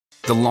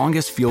The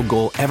longest field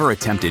goal ever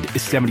attempted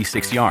is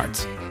 76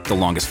 yards. The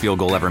longest field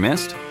goal ever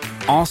missed?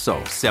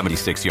 Also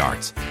 76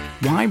 yards.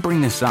 Why bring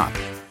this up?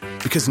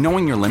 Because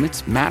knowing your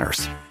limits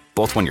matters,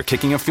 both when you're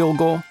kicking a field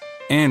goal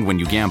and when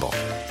you gamble.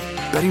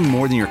 Betting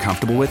more than you're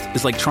comfortable with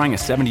is like trying a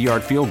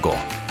 70-yard field goal.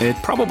 It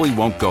probably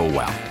won't go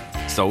well.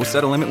 So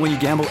set a limit when you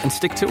gamble and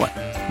stick to it.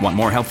 Want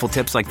more helpful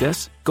tips like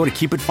this? Go to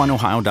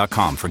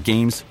keepitfunohio.com for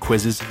games,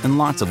 quizzes, and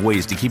lots of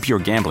ways to keep your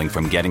gambling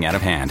from getting out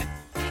of hand.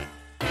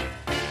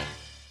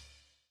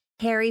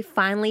 Harry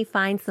finally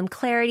finds some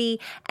clarity,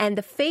 and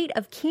the fate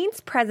of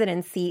Keen's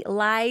presidency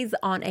lies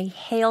on a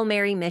Hail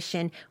Mary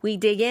mission. We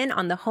dig in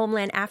on the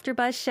Homeland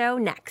AfterBuzz show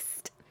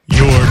next.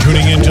 You're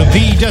tuning into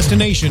the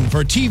destination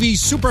for TV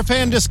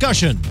superfan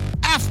discussion,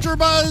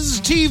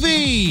 AfterBuzz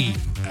TV.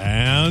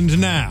 And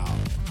now,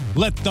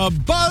 let the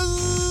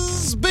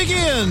buzz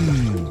begin.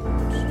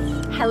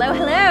 Hello,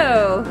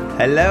 hello.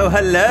 Hello,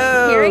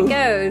 hello. Here it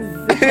goes.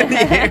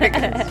 Here it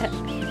goes.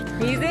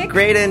 Music?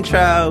 Great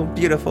intro.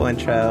 Beautiful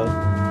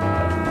intro.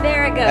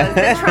 There it goes.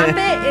 The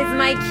trumpet is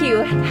my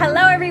cue.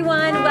 Hello,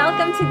 everyone.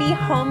 Welcome to the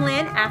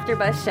Homeland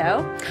AfterBuzz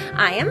show.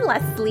 I am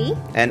Leslie.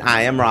 And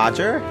I am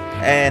Roger.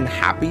 And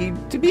happy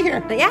to be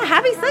here. Yeah,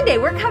 happy Sunday.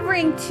 We're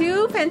covering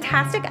two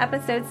fantastic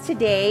episodes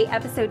today.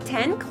 Episode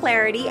 10,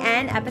 Clarity,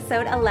 and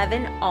episode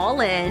 11,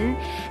 All In.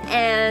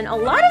 And a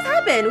lot has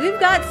happened. We've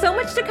got so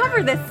much to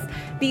cover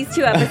these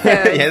two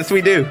episodes. Yes,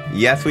 we do.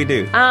 Yes, we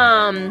do.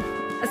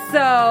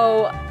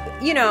 So,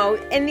 you know,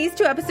 in these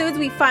two episodes,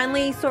 we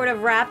finally sort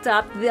of wrapped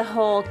up the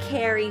whole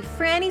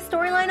Carrie-Franny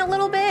storyline a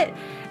little bit.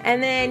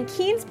 And then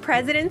Keen's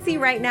presidency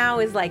right now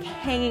is like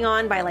hanging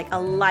on by like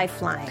a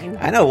lifeline.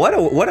 I know.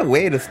 What a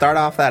way to start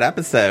off that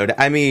episode.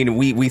 I mean,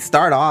 we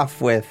start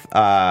off with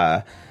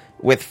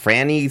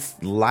Franny's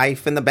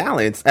life in the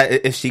balance.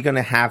 Is she going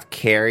to have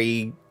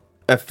Carrie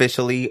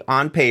officially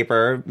on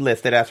paper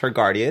listed as her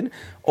guardian,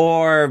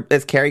 or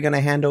is Carrie going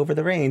to hand over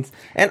the reins?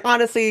 And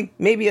honestly,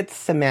 maybe it's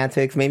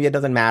semantics, maybe it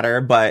doesn't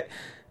matter, but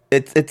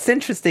it's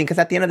interesting because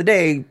at the end of the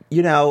day,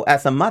 you know,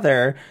 as a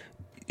mother,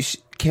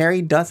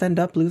 Carrie does end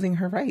up losing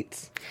her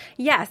rights.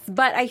 Yes,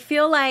 but I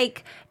feel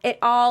like it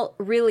all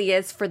really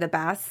is for the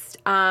best.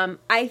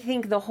 I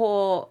think the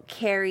whole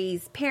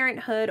Carrie's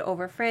parenthood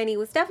over Franny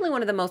was definitely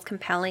one of the most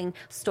compelling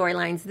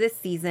storylines this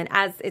season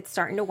as it's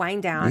starting to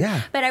wind down.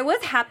 Yeah. But I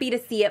was happy to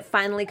see it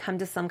finally come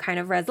to some kind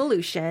of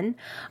resolution,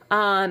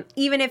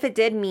 even if it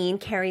did mean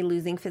Carrie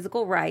losing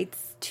physical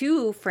rights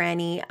to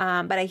Franny.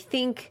 But I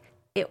think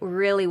it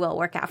really will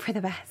work out for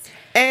the best.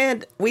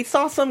 And we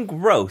saw some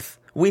growth.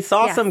 We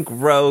saw some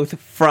growth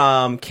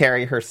from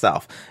Carrie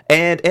herself.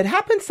 And it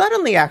happened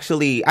suddenly,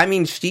 actually. I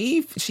mean,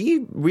 she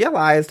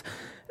realized,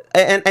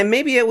 and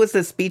maybe it was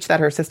the speech that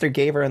her sister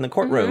gave her in the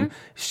courtroom. Mm-hmm.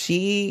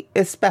 She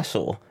is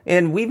special.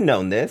 And we've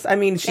known this. I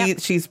mean,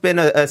 she's been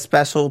a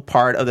special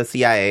part of the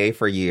CIA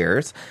for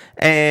years.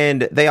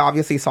 And they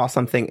obviously saw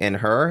something in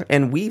her.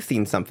 And we've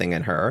seen something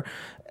in her.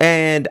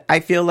 And I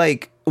feel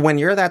like when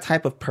you're that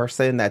type of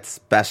person that's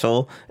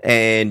special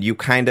and you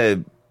kind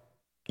of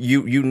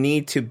You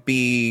need to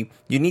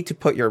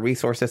put your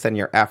resources and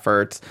your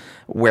efforts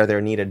where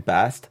they're needed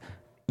best.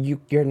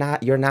 You're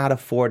not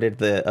afforded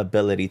the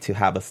ability to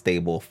have a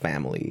stable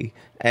family,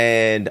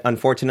 and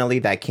unfortunately,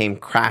 that came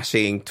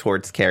crashing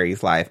towards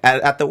Carrie's life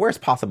at the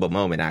worst possible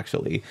moment,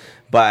 actually.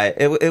 But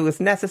it was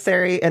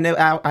necessary, and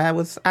I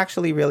was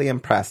actually really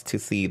impressed to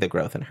see the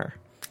growth in her.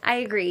 I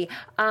agree,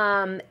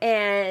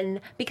 and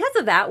because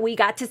of that, we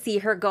got to see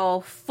her go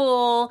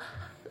full,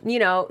 you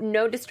know,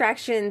 no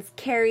distractions,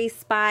 Carrie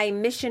spy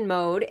mission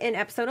mode in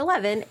episode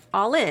 11,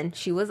 all in.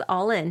 She was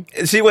all in.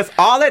 She was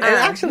all in. And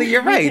actually,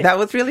 you're right. That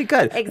was really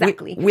good.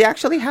 Exactly. We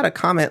actually had a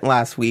comment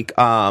last week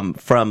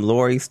from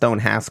Lori Stone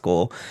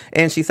Haskell.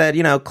 And she said,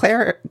 you know,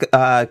 Claire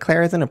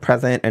isn't a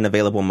present and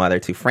available mother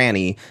to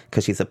Franny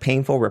because she's a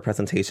painful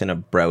representation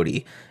of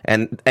Brody.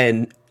 And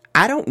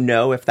I don't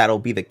know if that'll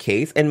be the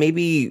case. And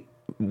maybe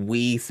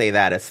we say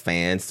that as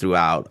fans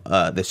throughout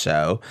the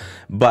show.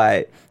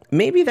 But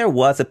maybe there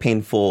was a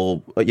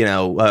painful,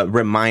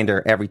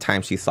 reminder every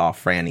time she saw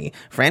Franny.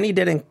 Franny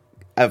didn't,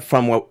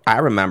 from what I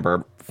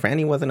remember,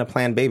 Franny wasn't a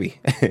planned baby.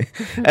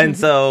 And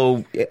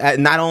so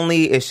not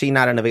only is she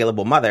not an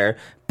available mother,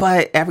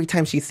 but every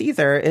time she sees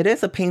her, it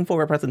is a painful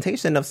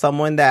representation of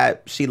someone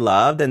that she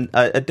loved and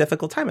a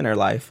difficult time in her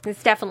life.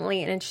 It's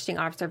definitely an interesting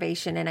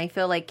observation. And I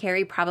feel like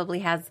Carrie probably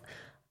has,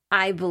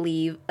 I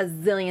believe, a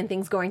zillion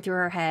things going through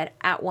her head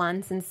at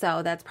once. And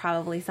so that's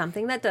probably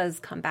something that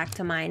does come back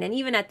to mind. And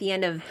even at the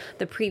end of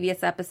the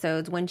previous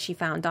episodes, when she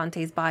found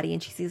Dante's body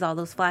and she sees all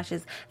those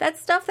flashes,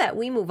 that's stuff that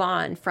we move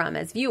on from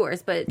as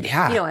viewers. But,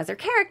 you know, as her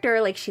character,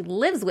 like, she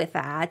lives with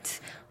that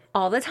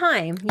all the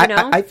time, you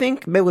know? I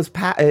think it was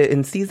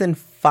in season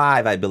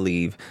 5, I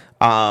believe.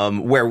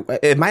 where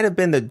it might have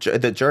been the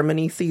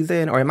Germany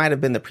season, or it might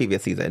have been the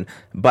previous season.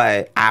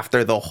 But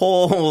after the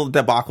whole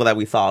debacle that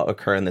we saw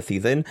occur in the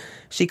season,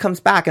 she comes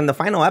back, and the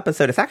final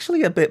episode is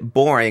actually a bit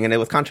boring, and it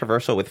was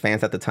controversial with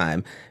fans at the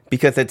time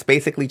because it's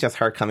basically just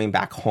her coming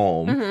back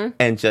home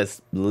and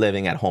just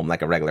living at home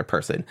like a regular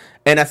person.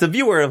 And as a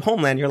viewer of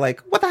Homeland, you're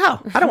like, what the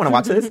hell? I don't want to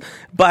watch this.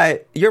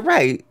 But you're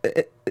right.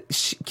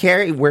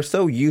 Carrie, we're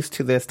so used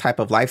to this type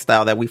of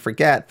lifestyle that we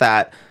forget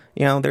that,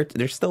 you know,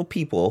 they're still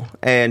people.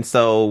 And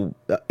so,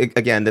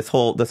 again, this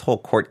whole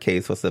court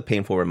case was a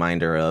painful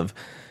reminder of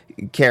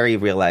Carrie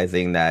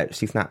realizing that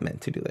she's not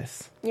meant to do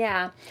this.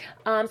 Yeah.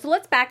 So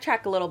let's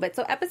backtrack a little bit.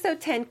 So episode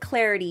 10,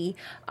 Clarity,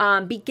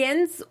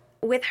 begins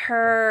with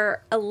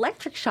her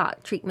electric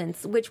shock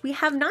treatments, which we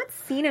have not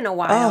seen in a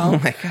while. Oh,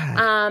 my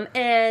God.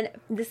 And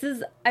this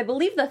is, I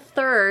believe, the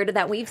third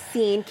that we've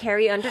seen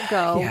Carrie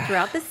undergo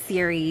throughout the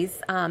series.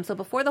 So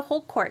before the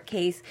whole court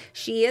case,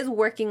 she is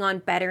working on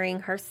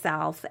bettering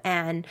herself.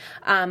 And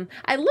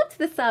I looked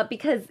this up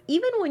because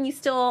even when you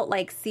still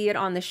like see it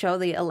on the show,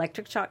 the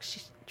electric shock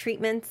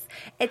treatments,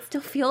 it still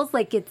feels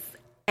like it's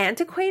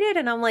antiquated.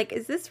 And I'm like,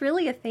 is this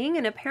really a thing?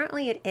 And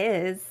apparently it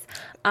is.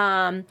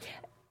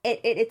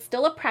 It's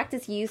still a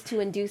practice used to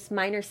induce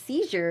minor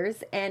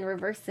seizures and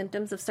reverse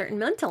symptoms of certain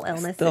mental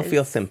illnesses. Still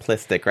feels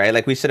simplistic, right?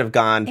 Like we should have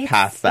gone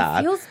past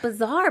that. It feels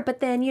bizarre, but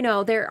then, you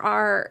know,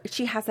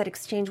 she has that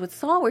exchange with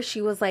Saul where she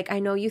was like, I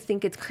know you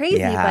think it's crazy,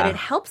 but it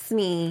helps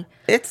me.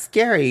 It's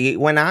scary.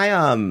 When I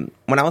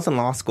was in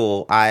law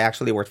school, I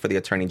actually worked for the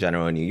Attorney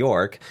General in New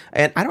York,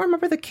 and I don't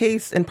remember the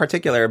case in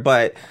particular,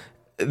 but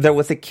there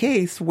was a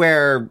case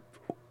where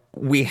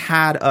we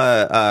had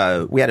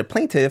a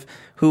plaintiff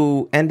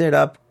who ended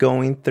up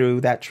going through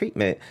that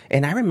treatment.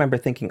 And I remember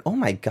thinking, oh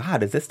my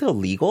God, is this still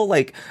legal?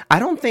 Like, I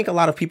don't think a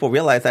lot of people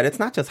realize that it's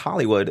not just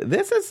Hollywood.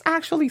 This is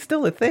actually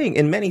still a thing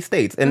in many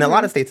states. In a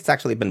lot of states, it's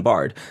actually been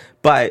barred.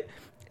 But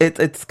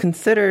it's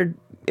considered,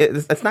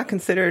 it's not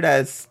considered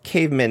as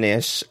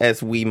caveman-ish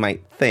as we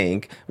might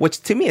think,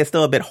 which to me is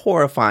still a bit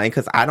horrifying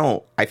because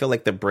I feel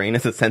like the brain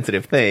is a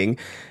sensitive thing.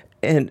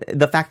 And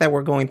the fact that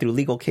we're going through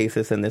legal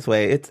cases in this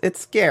way,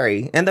 it's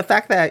scary. And the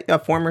fact that a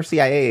former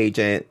CIA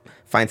agent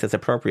finds this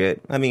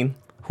appropriate, I mean,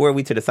 who are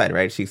we to decide,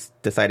 right? She's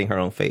deciding her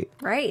own fate.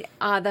 Right.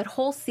 That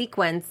whole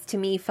sequence to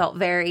me felt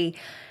very...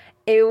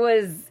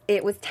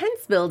 It was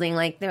tense building.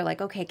 Like they're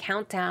like, okay,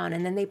 countdown,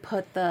 and then they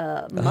put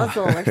the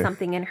muzzle or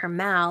something in her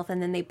mouth,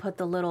 and then they put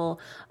the little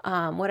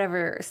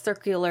whatever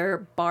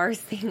circular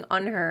bars thing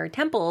on her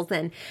temples,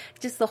 and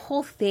just the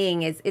whole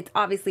thing it's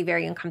obviously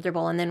very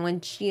uncomfortable. And then when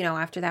she,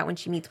 after that, when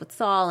she meets with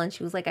Saul, and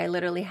she was like, I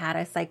literally had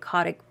a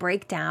psychotic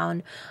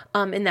breakdown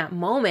in that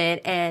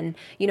moment, and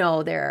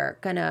they're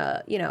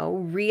gonna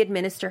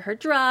re-administer her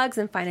drugs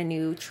and find a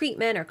new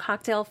treatment or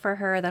cocktail for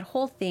her. That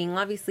whole thing,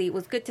 obviously, it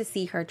was good to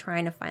see her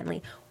trying to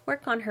finally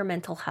work on her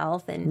mental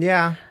health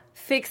and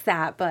fix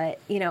that, but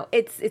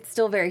it's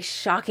still very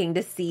shocking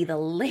to see the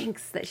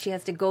lengths that she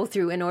has to go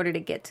through in order to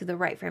get to the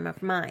right frame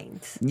of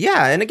mind.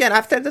 Yeah, and again,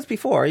 I've said this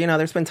before,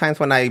 there's been times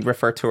when I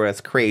refer to her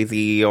as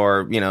crazy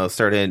or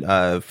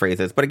certain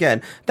phrases, but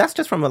again, that's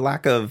just from a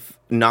lack of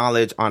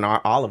knowledge on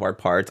all of our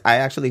parts. I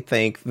actually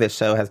think this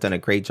show has done a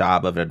great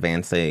job of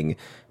advancing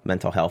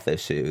mental health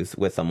issues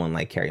with someone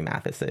like Carrie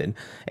Mathison,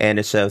 and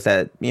it shows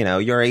that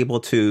you're able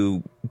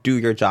to do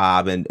your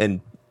job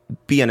and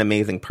be an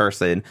amazing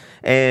person,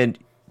 and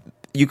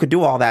you could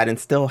do all that and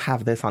still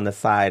have this on the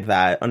side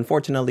that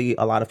unfortunately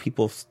a lot of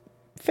people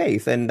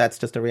face, and that's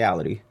just a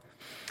reality.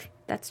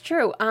 That's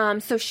true.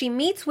 So she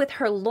meets with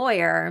her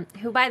lawyer,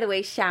 who, by the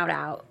way, shout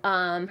out.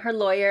 Her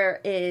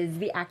lawyer is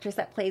the actress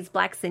that plays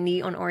Black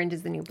Cindy on Orange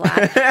is the New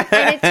Black.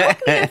 And it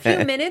took me a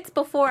few minutes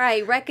before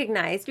I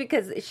recognized,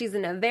 because she's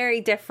in a very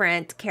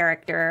different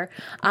character.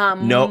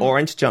 No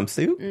orange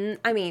jumpsuit?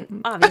 I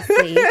mean,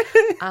 obviously.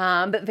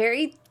 But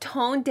very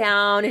toned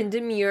down and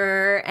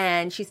demure.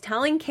 And she's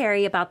telling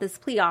Carrie about this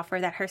plea offer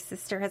that her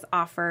sister has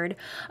offered.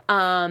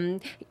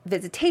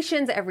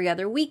 Visitations every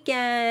other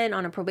weekend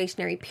on a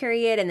probationary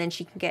period. And then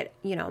she can get,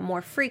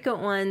 more frequent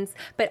ones,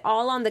 but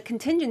all on the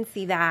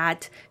contingency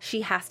that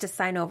she has to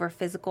sign over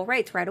physical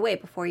rights right away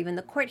before even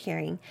the court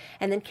hearing.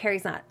 And then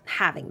Carrie's not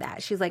having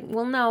that. She's like,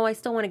 well, no, I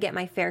still want to get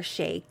my fair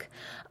shake.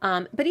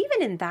 But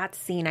even in that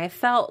scene, I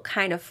felt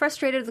kind of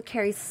frustrated with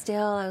Carrie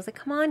still. I was like,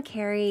 come on,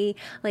 Carrie,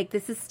 like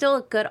this is still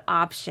a good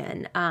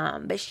option.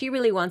 But she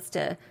really wants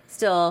to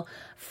still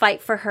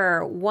fight for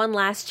her one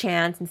last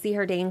chance and see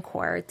her day in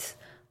court.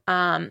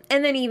 And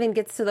then even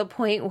gets to the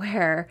point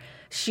where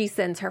she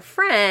sends her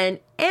friend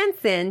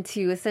Anson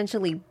to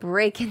essentially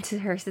break into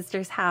her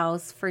sister's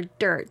house for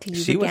dirt to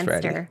use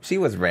against her. She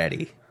was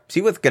ready.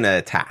 She was going to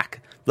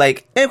attack.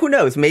 Like, and who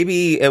knows?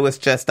 Maybe it was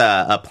just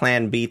a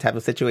plan B type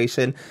of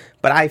situation.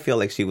 But I feel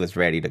like she was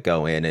ready to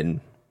go in and,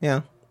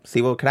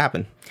 see what could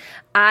happen.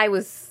 I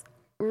was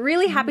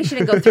really happy she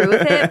didn't go through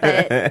with it,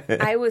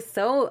 but I was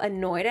so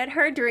annoyed at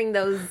her during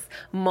those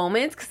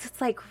moments, because it's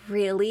like,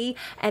 really?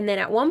 And then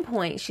at one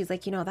point she's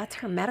like, that's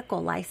her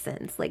medical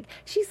license. Like,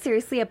 she's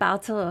seriously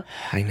about to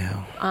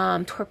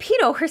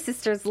torpedo her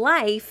sister's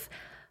life.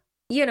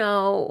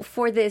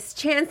 for this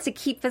chance to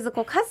keep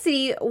physical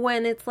custody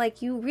when it's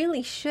like you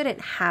really shouldn't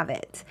have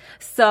it.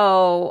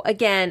 So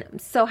again, I'm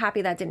so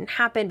happy that didn't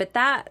happen, but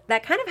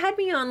that kind of had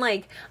me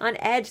on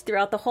edge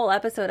throughout the whole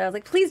episode. I was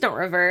like, please don't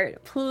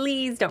revert.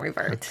 Please don't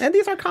revert. And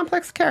these are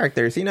complex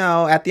characters.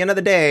 At the end of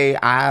the day,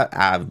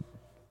 I've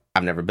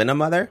never been a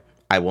mother.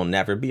 I will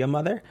never be a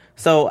mother.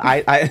 So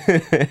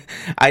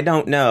I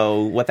don't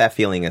know what that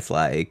feeling is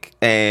like.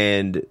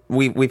 And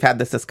we've had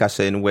this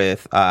discussion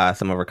with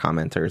some of our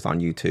commenters on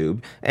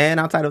YouTube and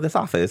outside of this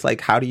office. Like,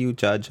 how do you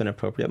judge an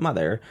appropriate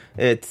mother?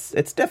 It's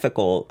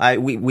difficult.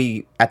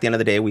 We at the end of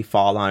the day, we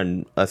fall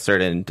on a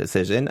certain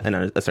decision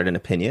and a certain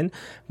opinion,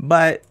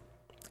 but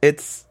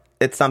it's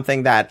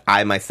something that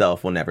I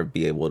myself will never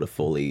be able to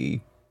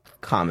fully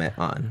comment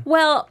on.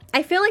 Well,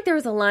 I feel like there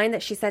was a line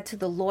that she said to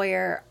the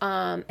lawyer,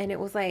 and it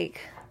was like,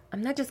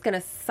 I'm not just going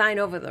to sign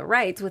over the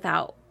rights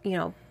without,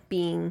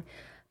 putting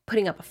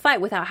up a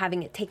fight, without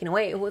having it taken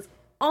away. It was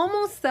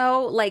almost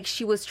so like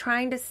she was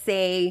trying to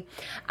say,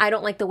 I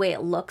don't like the way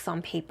it looks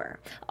on paper.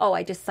 Oh,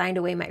 I just signed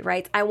away my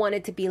rights. I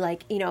wanted to be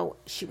like,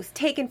 she was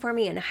taken from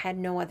me and I had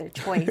no other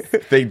choice.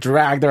 They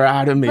dragged her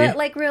out of me.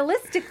 But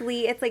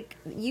realistically, it's like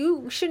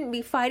you shouldn't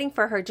be fighting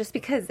for her just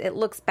because it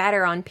looks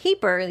better on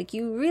paper. Like,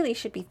 you really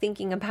should be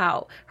thinking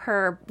about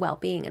her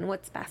well-being and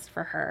what's best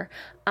for her.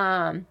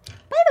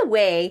 By the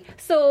way,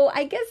 so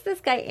I guess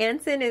this guy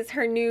Anson is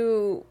her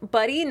new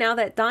buddy now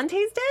that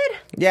Dante's dead?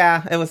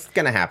 Yeah, it was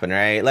gonna happen,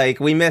 right? Like,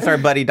 we miss our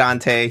buddy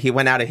Dante. He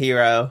went out a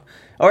hero.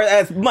 Or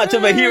as much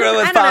of a hero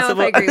as possible. I don't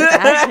know if I agree with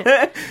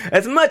that.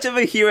 As much of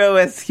a hero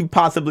as he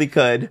possibly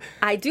could.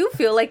 I do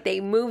feel like they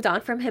moved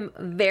on from him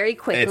very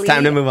quickly. It's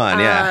time to move on,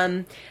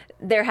 yeah.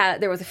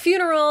 There was a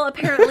funeral,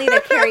 apparently,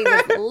 that Carrie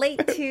was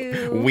late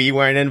to. We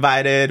weren't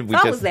invited.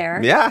 I was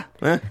there. Yeah.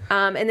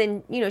 And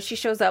then, she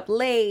shows up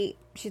late.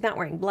 She's not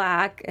wearing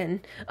black.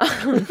 And,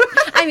 and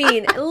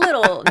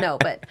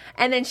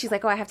then she's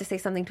like, oh, I have to say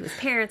something to his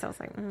parents. I was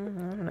like, I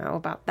don't know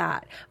about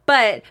that.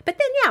 But then,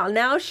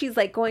 now she's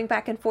like going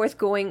back and forth,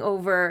 going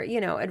over,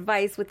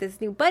 advice with this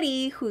new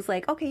buddy who's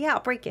like, okay, yeah, I'll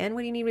break in.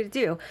 What do you need me to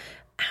do?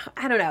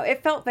 I don't know.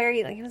 It felt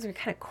very, it was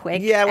kind of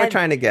quick. Yeah, we're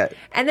trying to get.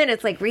 And then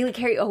it's like, really,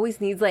 Carrie always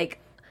needs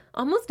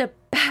almost a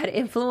bad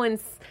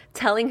influence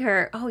telling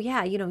her, oh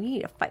yeah, you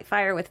need to fight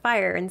fire with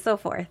fire and so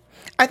forth.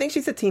 I think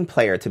she's a team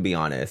player, to be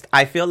honest.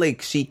 I feel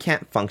like she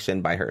can't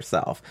function by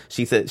herself.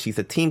 She's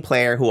a team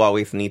player who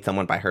always needs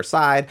someone by her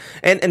side,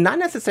 and not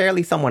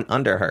necessarily someone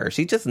under her.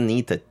 She just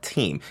needs a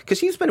team, because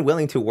she's been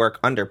willing to work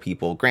under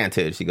people.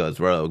 Granted, she goes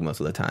rogue most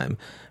of the time,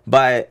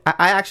 but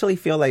I actually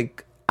feel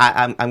like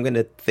I'm going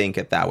to think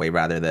it that way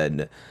rather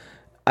than...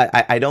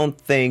 I don't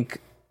think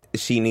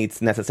she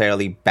needs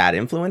necessarily bad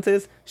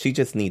influences. She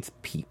just needs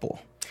people.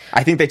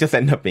 I think they just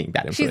end up being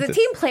bad influences. She's a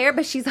team player,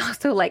 but she's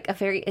also a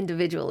very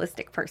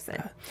individualistic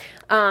person.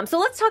 So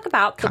let's talk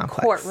about the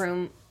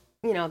courtroom,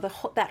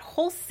 that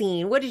whole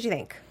scene. What did you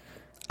think?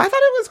 I thought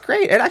it was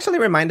great. It actually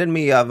reminded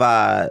me of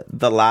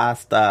the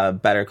last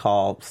Better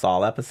Call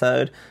Saul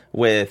episode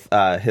with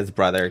his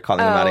brother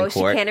calling him out in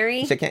court.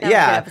 Chicanery?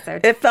 Yeah,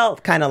 it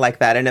felt kind of like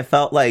that. And it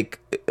felt like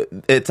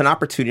it's an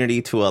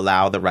opportunity to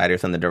allow the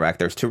writers and the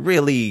directors to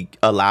really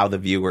allow the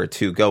viewer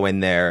to go in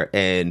there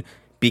and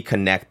be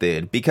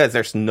connected, because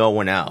there's no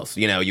one else.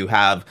 You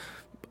have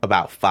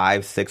about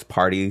 5-6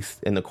 parties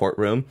in the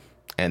courtroom,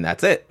 and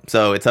that's it.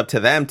 So it's up to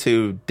them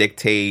to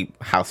dictate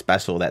how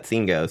special that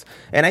scene goes.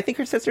 And I think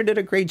her sister did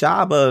a great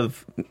job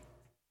of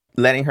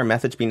letting her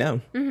message be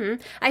known.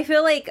 Mm-hmm. I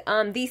feel like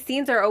these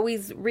scenes are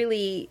always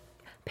really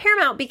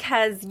paramount,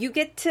 because you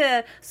get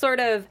to sort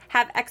of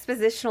have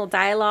expositional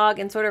dialogue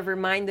and sort of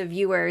remind the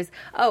viewers,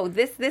 oh,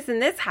 this,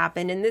 and this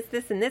happened, and this,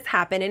 and this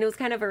happened. And it was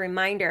kind of a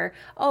reminder,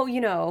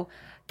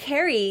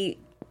 Carrie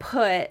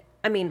put,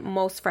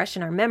 most fresh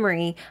in our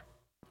memory,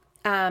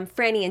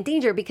 Franny in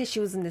danger because she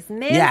was in this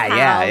man's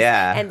house,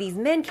 and these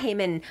men came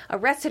and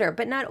arrested her.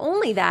 But not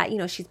only that,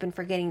 she's been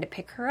forgetting to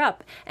pick her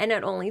up. And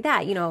not only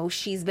that,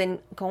 she's been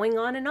going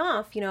on and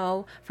off,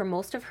 for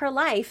most of her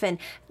life. And,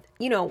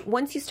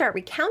 once you start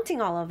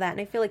recounting all of that,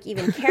 and I feel like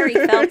even Carrie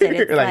felt it,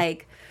 it's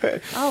like,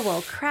 oh,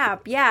 well,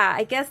 crap. Yeah,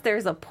 I guess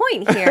there's a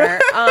point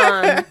here.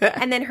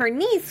 And then her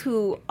niece,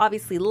 who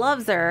obviously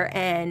loves her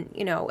and,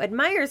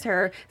 admires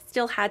her,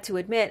 still had to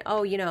admit,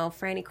 oh,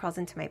 Franny crawls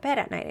into my bed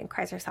at night and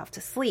cries herself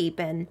to sleep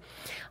and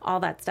all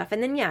that stuff.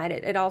 And then,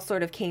 it all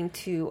sort of came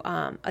to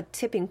a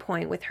tipping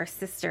point with her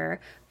sister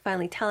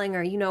finally telling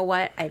her, you know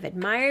what, I've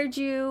admired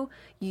you.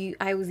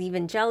 I was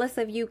even jealous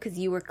of you because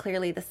you were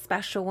clearly the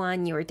special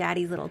one. You were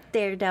daddy's little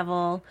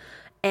daredevil.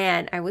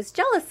 And I was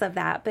jealous of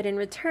that. But in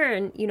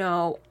return,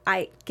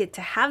 I get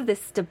to have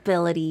this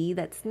stability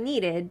that's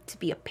needed to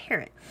be a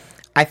parent.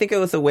 I think it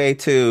was a way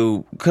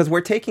to, because we're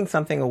taking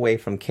something away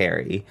from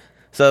Carrie.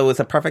 So it was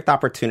a perfect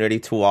opportunity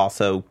to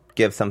also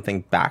give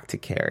something back to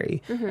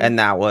Carrie. Mm-hmm. And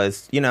that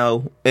was,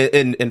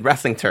 in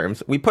wrestling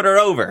terms, we put her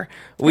over.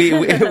 We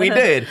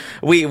did.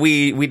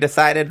 We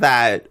decided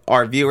that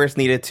our viewers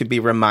needed to be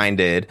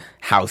reminded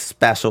how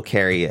special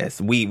Carrie is.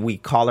 We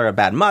call her a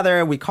bad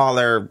mother. We call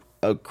her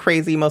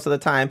crazy most of the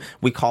time.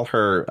 We call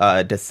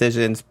her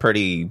decisions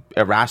pretty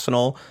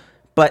irrational,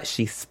 but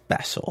she's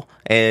special.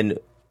 And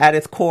at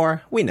its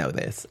core, we know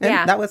this.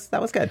 And that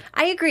was good.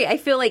 I agree. I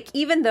feel like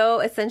even though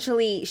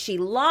essentially she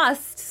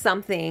lost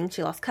something,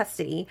 she lost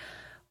custody,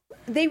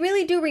 they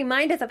really do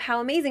remind us of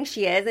how amazing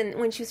she is. And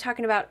when she was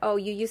talking about, oh,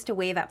 you used to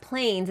wave at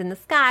planes in the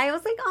sky, I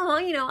was like, oh,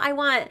 I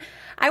want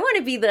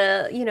to be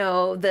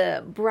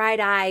the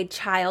bright-eyed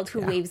child who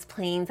waves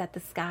planes at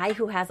the sky,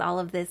 who has all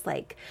of this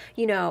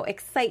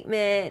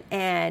excitement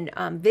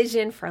and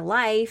vision for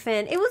life.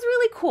 And it was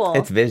really cool.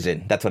 It's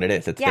vision. That's what it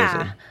is. It's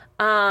vision.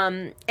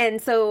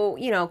 And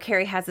so,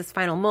 Carrie has this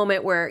final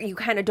moment where you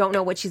kind of don't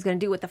know what she's going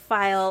to do with the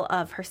file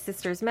of her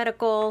sister's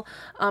medical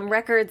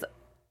records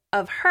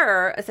of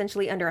her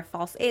essentially under a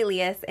false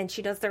alias, and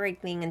she does the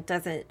right thing and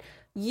doesn't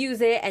use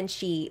it, and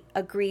she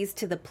agrees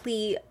to the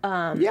plea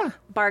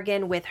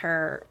bargain with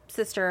her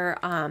sister.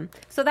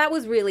 So that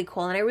was really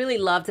cool, and I really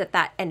loved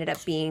that ended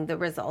up being the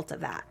result of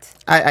that.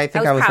 I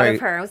think I was proud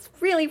of her. I was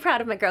really proud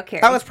of my girl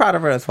Carrie. I was proud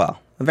of her as well.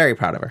 I'm very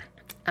proud of her.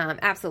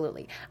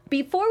 Absolutely.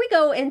 Before we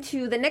go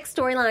into the next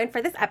storyline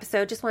for this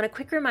episode, just want a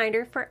quick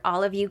reminder for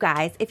all of you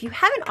guys. If you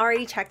haven't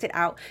already checked it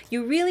out,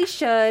 you really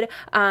should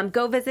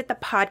go visit the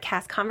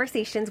podcast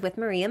Conversations with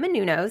Maria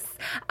Menounos.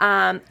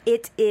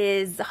 It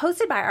is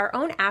hosted by our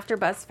own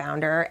AfterBuzz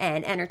founder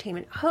and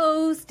entertainment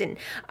host and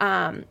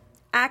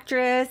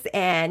actress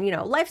and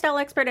lifestyle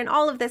expert and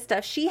all of this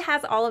stuff. She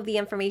has all of the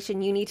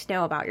information you need to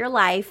know about your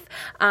life.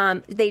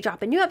 They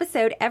drop a new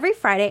episode every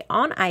Friday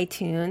on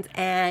iTunes,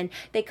 and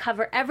they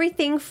cover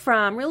everything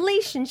from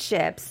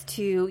relationships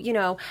to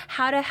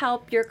how to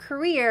help your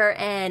career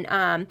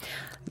and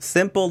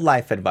simple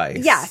life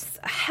advice. Yes,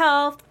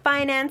 health,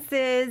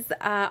 finances,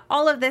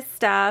 all of this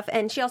stuff.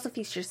 And she also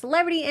features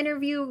celebrity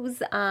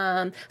interviews,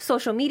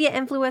 social media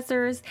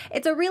influencers.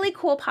 It's a really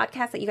cool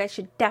podcast that you guys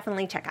should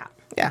definitely check out.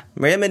 Yeah,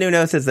 Maria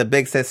Menounos is a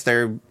big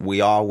sister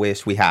we all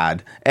wish we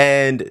had.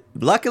 And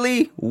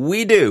luckily,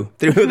 we do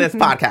through this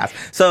podcast.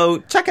 So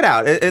check it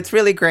out. It's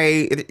really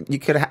great. You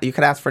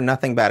could ask for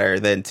nothing better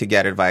than to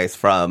get advice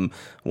from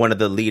one of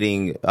the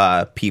leading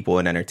people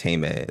in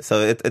entertainment.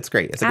 So it's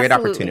great. It's a great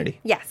opportunity.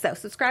 Yeah, so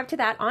subscribe to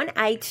that on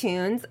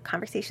iTunes,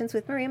 Conversations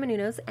with Maria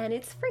Menounos, and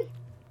it's free.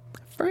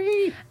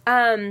 Free.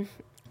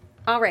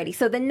 Alrighty,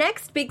 so the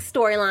next big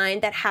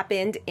storyline that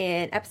happened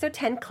in episode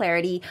 10,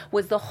 Clarity,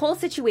 was the whole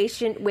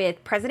situation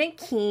with President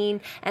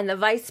Keene and the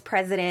vice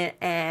president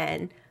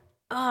and,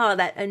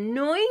 that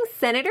annoying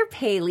Senator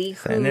Paley,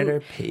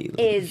 who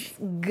is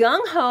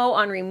gung-ho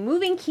on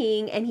removing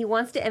Keene, and he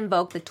wants to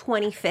invoke the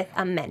 25th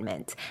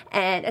Amendment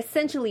and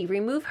essentially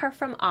remove her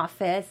from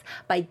office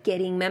by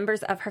getting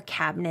members of her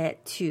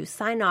cabinet to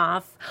sign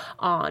off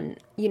on,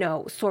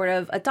 sort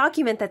of a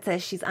document that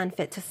says she's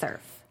unfit to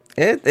serve.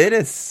 It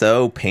is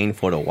so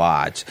painful to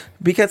watch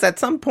because at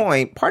some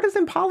point,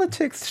 partisan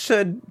politics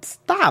should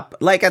stop.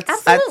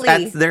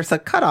 Absolutely. There's a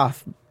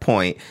cutoff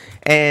point.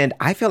 And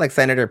I feel like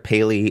Senator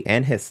Paley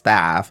and his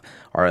staff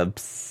are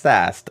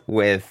obsessed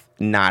with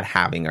not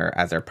having her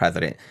as their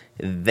president.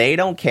 They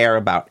don't care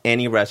about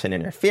any Russian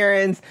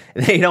interference.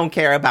 They don't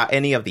care about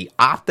any of the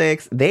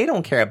optics. They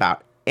don't care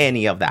about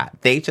any of that.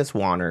 They just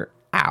want her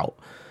out.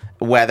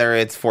 Whether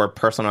it's for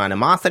personal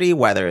animosity,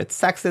 whether it's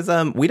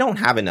sexism, we don't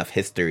have enough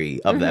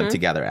history of them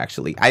together,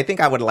 actually. I think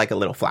I would like a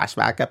little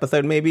flashback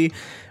episode, maybe.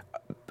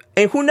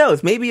 And who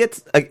knows? Maybe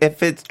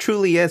if it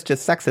truly is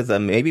just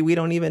sexism, maybe we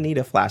don't even need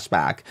a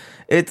flashback.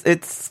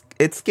 It's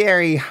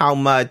scary how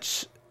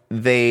much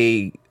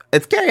the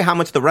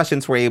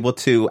Russians were able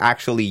to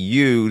actually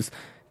use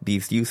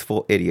these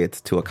useful idiots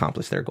to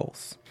accomplish their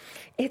goals.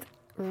 It's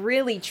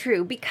really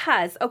true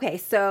because,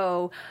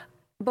 so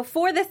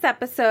before this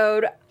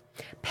episode,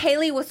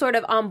 Paley was sort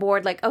of on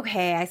board, like,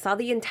 okay, I saw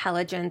the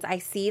intelligence. I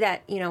see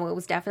that, it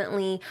was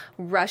definitely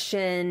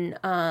Russian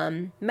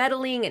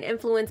meddling and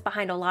influence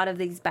behind a lot of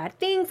these bad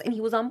things. And he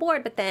was on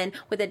board. But then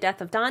with the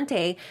death of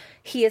Dante,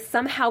 he is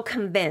somehow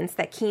convinced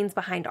that Keene's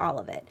behind all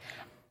of it.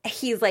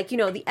 He's like,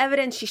 the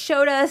evidence she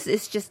showed us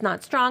is just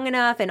not strong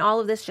enough. And all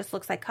of this just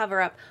looks like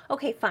cover up.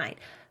 Okay, fine.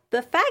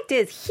 The fact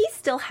is, he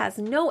still has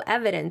no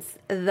evidence,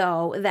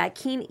 though, that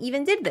Keene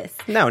even did this.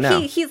 No.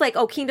 He's like,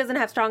 Keene doesn't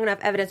have strong enough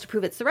evidence to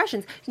prove it's the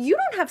Russians. You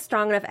don't have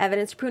strong enough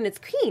evidence to prove it's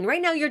Keene.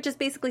 Right now, you're just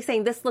basically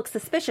saying, this looks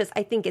suspicious.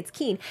 I think it's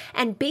Keene.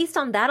 And based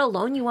on that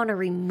alone, you want to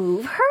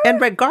remove her?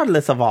 And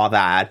regardless of all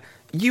that,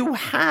 you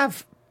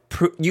have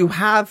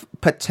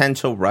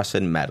potential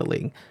Russian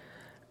meddling.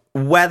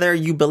 Whether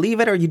you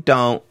believe it or you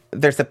don't,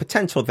 there's a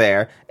potential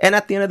there. And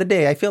at the end of the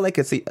day, I feel like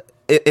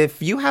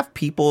if you have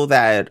people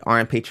that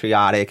aren't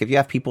patriotic, if you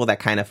have people that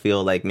kind of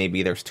feel like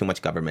maybe there's too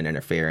much government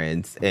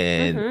interference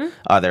in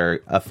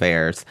other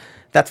affairs,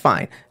 that's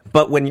fine.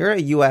 But when you're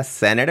a U.S.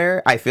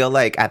 senator, I feel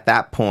like at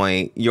that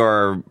point,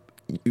 you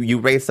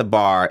raise the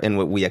bar in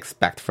what we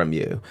expect from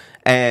you.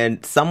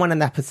 And someone in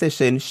that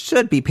position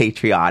should be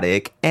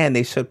patriotic, and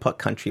they should put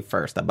country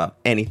first above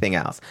anything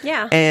else.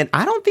 Yeah. And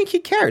I don't think he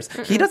cares.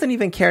 He doesn't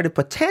even care to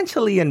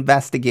potentially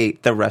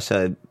investigate the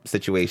Russia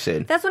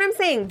situation. That's what I'm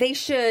saying. They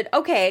should,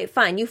 okay,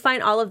 fine. You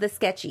find all of this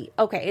sketchy.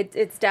 Okay,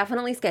 it's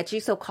definitely sketchy.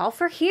 So call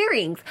for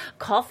hearings.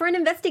 Call for an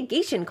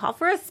investigation. Call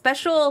for a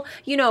special,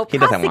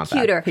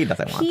 prosecutor. He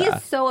doesn't want that. He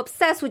is so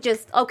obsessed with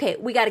just, okay,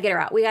 we got to get her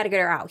out. We got to get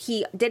her out.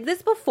 He did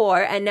this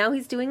before, and now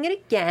he's doing it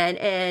again.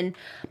 And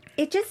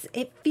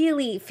it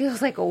really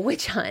feels like a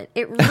witch hunt.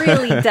 It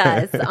really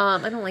does.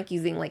 I don't like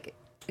using like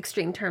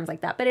extreme terms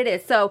like that, but it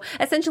is. So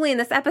essentially in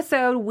this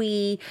episode,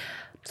 we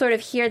sort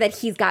of hear that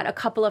he's got a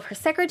couple of her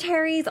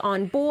secretaries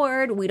on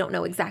board. We don't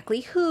know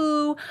exactly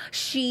who.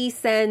 She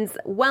sends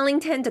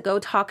Wellington to go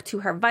talk to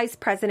her vice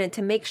president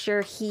to make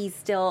sure he's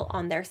still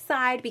on their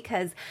side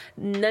because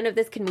none of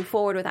this can move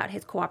forward without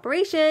his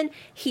cooperation.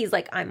 He's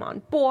like, I'm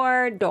on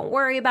board. Don't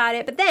worry about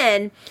it. But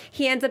then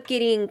he ends up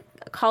getting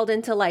called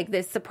into like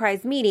this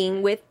surprise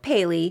meeting with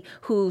Paley,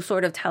 who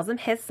sort of tells him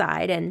his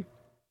side, and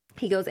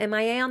he goes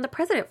MIA on the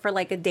president for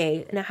like a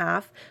day and a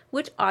half,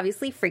 which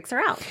obviously freaks her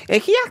out.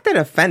 And he acted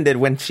offended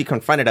when she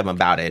confronted him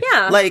about it.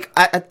 Yeah. Like,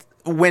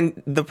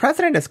 when the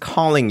president is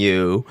calling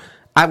you,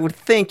 I would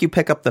think you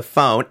pick up the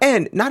phone.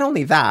 And not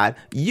only that,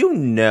 you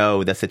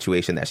know the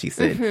situation that she's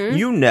in. Mm-hmm.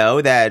 You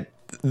know that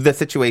the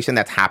situation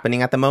that's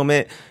happening at the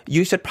moment,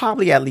 you should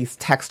probably at least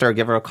text her,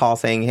 give her a call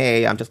saying,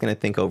 hey, I'm just going to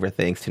think over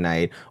things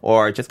tonight,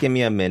 or just give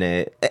me a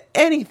minute,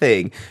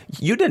 anything.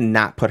 You did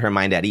not put her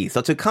mind at ease. So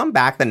to come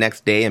back the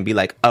next day and be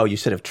like, oh, you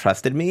should have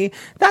trusted me,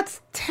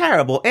 that's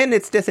terrible. And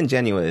it's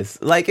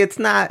disingenuous. Like, it's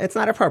not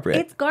appropriate.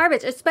 It's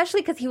garbage, especially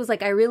because he was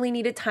like, I really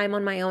needed time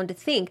on my own to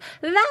think.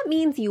 That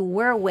means you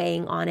were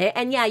weighing on it.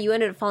 And yeah, you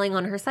ended up falling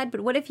on her side. But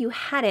what if you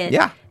hadn't?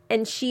 Yeah.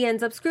 And she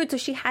ends up screwed, so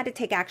she had to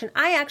take action.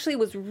 I actually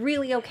was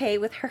really okay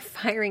with her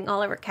firing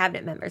all of her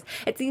cabinet members.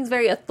 It seems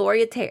very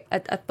authoritarian,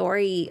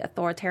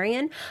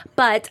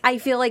 but I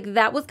feel like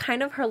that was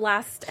kind of her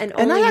last and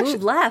only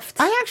move left.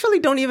 I actually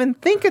don't even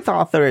think it's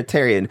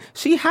authoritarian.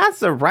 She has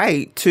the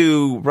right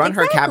to run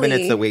her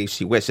cabinets the way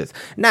she wishes.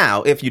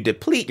 Now, if you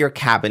deplete your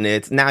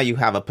cabinets, now you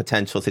have a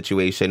potential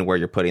situation where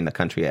you're putting the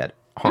country at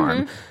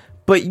harm. Mm-hmm.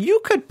 But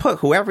you could put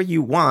whoever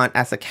you want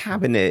as a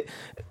cabinet.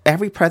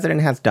 Every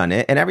president has done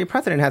it, and every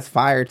president has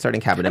fired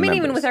certain cabinet members.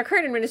 Even with our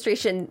current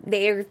administration,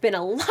 there's been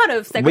a lot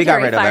of secretary We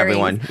got rid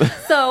firings. of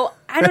everyone. So,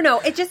 I don't know.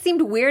 It just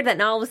seemed weird that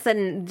now all of a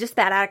sudden, just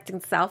that act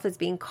itself is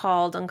being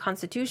called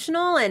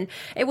unconstitutional, and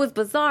it was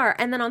bizarre.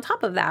 And then on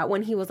top of that,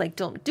 when he was like,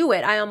 don't do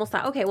it, I almost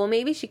thought, okay, well,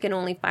 maybe she can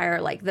only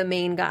fire like the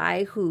main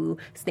guy whose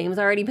name's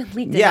already been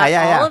leaked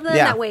all of them.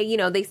 Yeah. That way,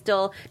 they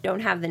still don't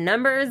have the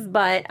numbers.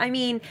 But, I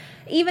mean,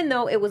 even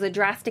though it was a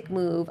drastic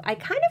move, I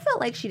kind of felt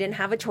like she didn't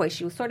have a choice.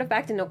 She was sort of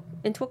backed into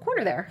a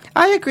corner there.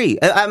 I agree.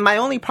 My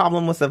only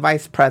problem was the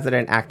vice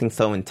president acting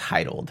so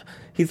entitled.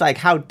 He's like,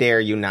 how dare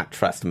you not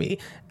trust me?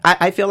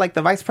 I feel like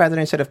the vice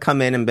president should have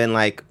come in and been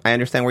like, I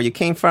understand where you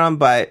came from,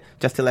 but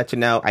just to let you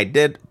know, I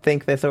did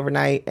think this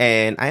overnight,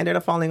 and I ended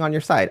up falling on your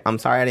side. I'm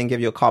sorry I didn't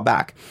give you a call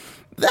back.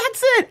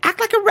 That's it.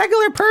 Act like a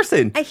regular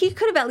person. He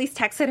could have at least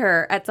texted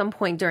her at some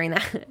point during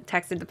that.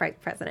 Texted the vice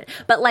president.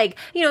 But be like,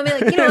 you know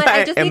what,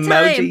 I just need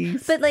time.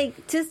 But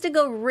like, just to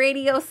go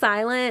radio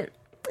silent.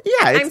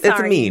 Yeah,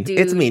 it's mean. Dude.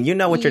 It's mean. You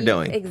know what you're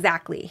doing.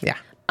 Exactly. Yeah.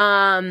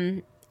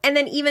 And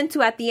then even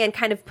to at the end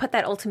kind of put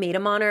that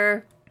ultimatum on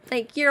her.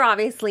 Like, you're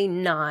obviously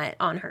not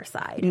on her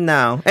side.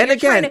 No. And you're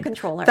again, trying to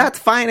control her. That's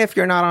fine if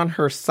you're not on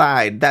her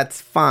side. That's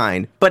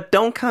fine. But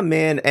don't come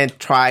in and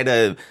try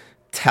to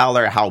tell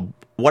her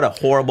what a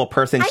horrible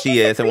person she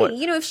is. And what,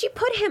 if she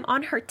put him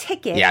on her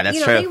ticket, yeah,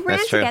 that's true. They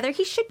ran together.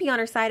 He should be on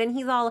her side. And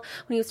when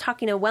he was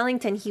talking to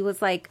Wellington, he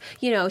was like,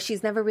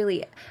 she's never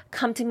really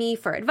come to me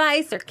for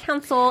advice or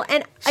counsel.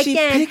 And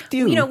again, she picked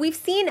you. We've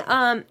seen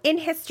in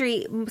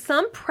history,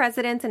 some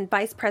presidents and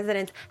vice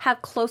presidents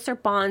have closer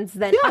bonds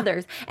than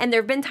others. And there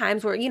have been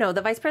times where,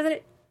 the vice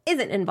president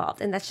isn't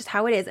involved, and that's just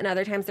how it is. And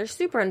other times they're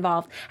super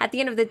involved. At the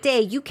end of the day,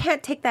 you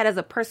can't take that as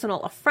a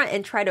personal affront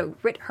and try to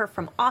rid her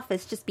from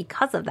office just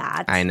because of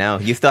that. I know.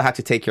 You still have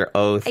to take your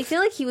oath. I feel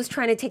like he was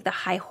trying to take the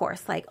high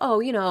horse, like,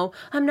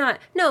 I'm not.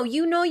 No,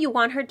 you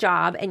want her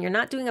job, and you're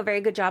not doing a very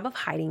good job of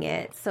hiding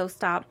it, so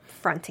stop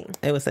fronting.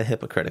 It was a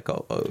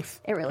hypocritical oath.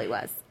 It really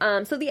was.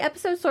 So the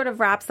episode sort of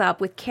wraps up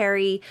with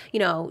Carrie,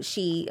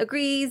 she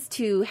agrees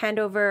to hand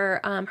over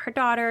her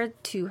daughter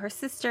to her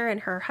sister and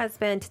her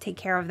husband to take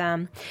care of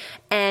them.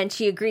 And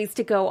she agrees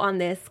to go on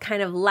this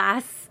kind of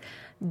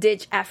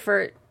last-ditch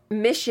effort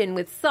mission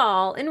with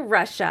Saul in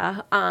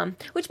Russia,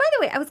 which, by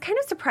the way, I was kind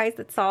of surprised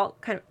that Saul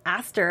kind of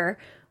asked her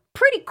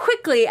pretty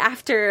quickly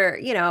after,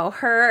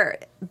 her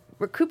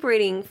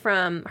recuperating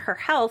from her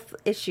health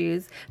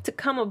issues to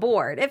come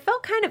aboard. It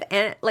felt kind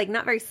of like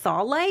not very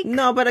Saul-like.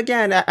 No, but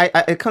again,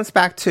 it comes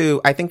back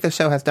to, I think the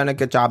show has done a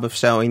good job of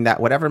showing that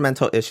whatever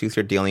mental issues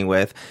you're dealing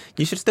with,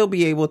 you should still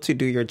be able to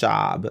do your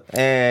job.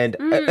 And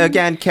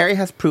again, Carrie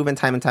has proven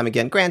time and time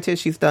again, granted,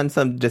 she's done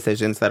some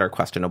decisions that are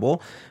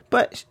questionable,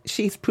 but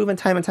she's proven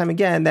time and time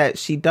again that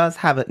she does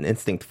have an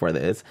instinct for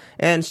this,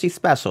 and she's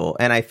special.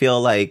 And I feel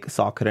like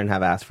Saul couldn't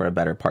have asked for a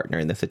better partner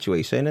in this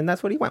situation, and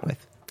that's what he went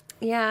with.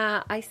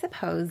 Yeah, I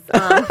suppose.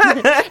 No.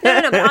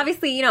 But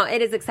obviously,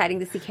 it is exciting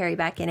to see Carrie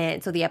back in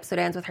it. So the episode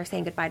ends with her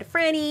saying goodbye to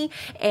Franny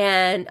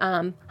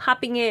and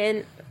hopping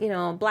in,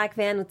 black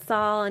van with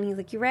Saul, and he's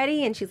like, "You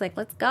ready?" And she's like,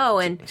 "Let's go."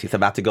 And she's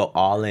about to go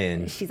all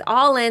in. She's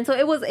all in. So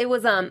it was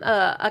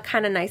a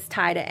kind of nice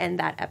tie to end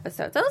that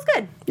episode. So it was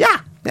good.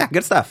 Yeah,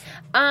 good stuff.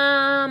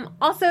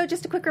 Also,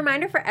 just a quick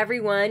reminder for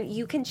everyone,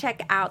 you can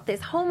check out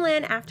this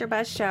Homeland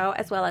AfterBuzz show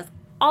as well as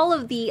all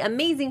of the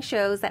amazing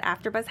shows that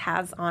AfterBuzz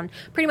has on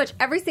pretty much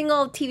every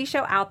single TV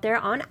show out there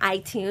on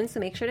iTunes. So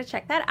make sure to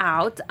check that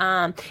out.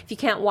 If you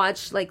can't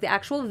watch the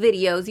actual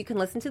videos, you can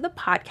listen to the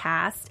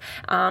podcast,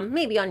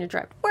 maybe on your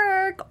drive to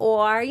work,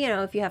 or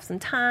if you have some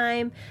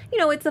time.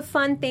 It's a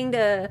fun thing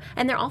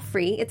and they're all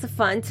free. It's a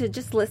fun to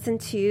just listen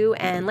to,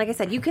 and like I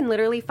said, you can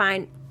literally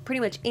find pretty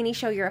much any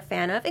show you're a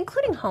fan of,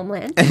 including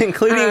Homeland.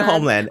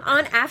 Homeland.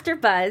 On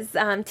AfterBuzz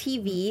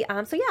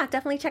TV. So yeah,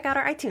 definitely check out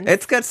our iTunes.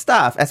 It's good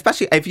stuff,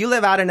 especially if you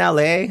live out in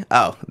LA.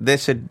 Oh,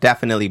 this should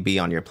definitely be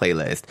on your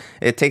playlist.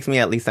 It takes me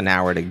at least an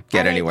hour to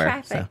get LA anywhere.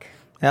 Traffic.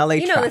 So. LA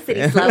traffic. The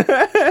city's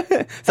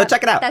slow.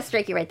 Check it out. That's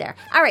Drakey right there.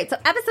 All right, so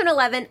episode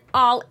 11,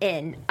 All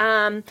In.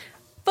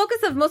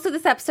 Focus of most of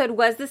this episode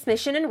was this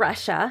mission in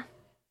Russia.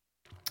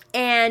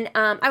 And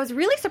I was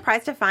really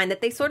surprised to find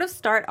that they sort of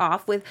start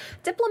off with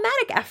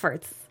diplomatic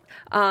efforts.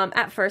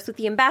 At first with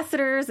the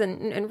ambassadors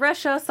in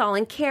Russia, Saul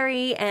and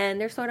Carrie,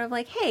 and they're sort of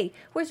like, "Hey,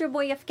 where's your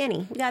boy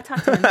Evgeny? We gotta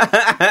talk to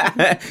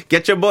him."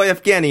 Get your boy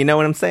Evgeny, you know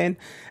what I'm saying?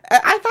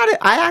 I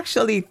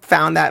actually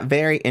found that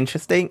very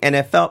interesting, and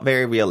it felt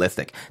very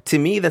realistic. To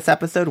me, this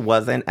episode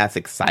wasn't as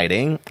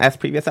exciting as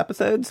previous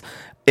episodes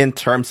in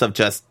terms of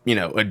just,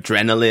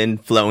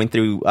 adrenaline flowing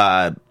through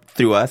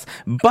us,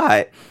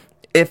 but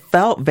it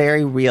felt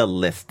very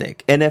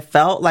realistic, and it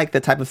felt like the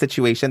type of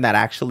situation that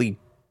actually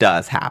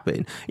does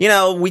happen.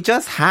 We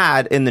just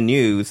had in the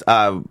news,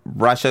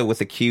 Russia was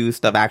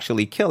accused of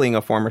actually killing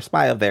a former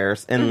spy of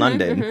theirs in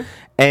London.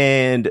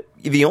 And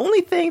the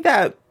only thing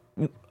that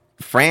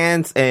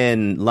France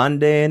and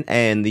London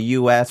and the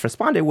US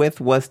responded with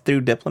was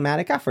through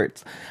diplomatic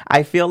efforts.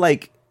 I feel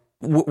like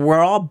we're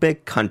all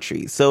big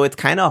countries, so it's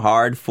kind of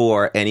hard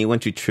for anyone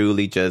to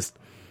truly just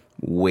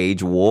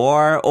wage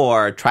war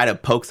or try to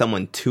poke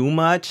someone too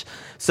much.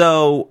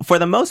 So for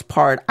the most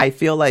part, I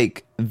feel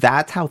like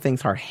that's how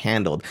things are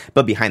handled.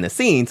 But behind the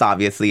scenes,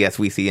 obviously, as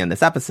we see in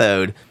this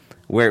episode,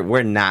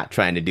 we're not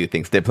trying to do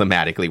things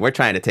diplomatically. We're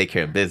trying to take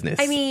care of business.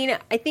 I mean,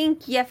 I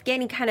think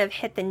Yevgeny kind of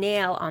hit the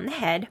nail on the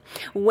head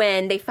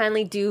when they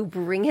finally do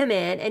bring him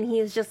in, and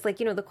he's just like,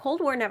 the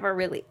Cold War never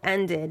really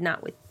ended,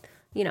 not with,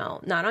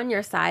 not on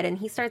your side. And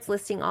he starts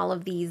listing all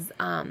of these,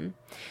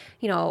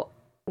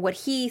 what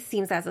he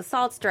seems as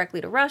assaults directly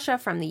to Russia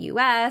from the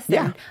U.S.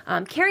 Yeah.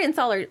 And Carrie and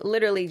Saul are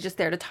literally just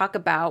there to talk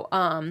about,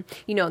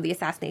 the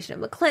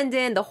assassination of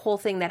McClendon, the whole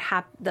thing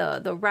that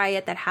the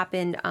riot that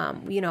happened,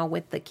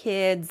 with the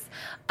kids,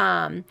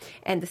 and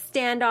the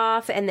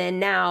standoff, and then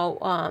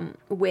now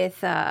with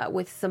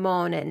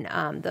Simone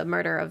and the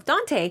murder of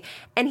Dante.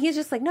 And he's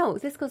just like, no,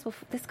 this goes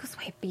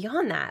way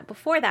beyond that,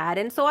 before that.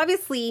 And so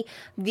obviously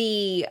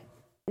the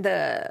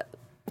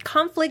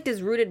conflict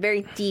is rooted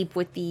very deep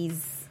with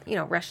these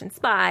Russian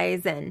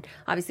spies, and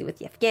obviously with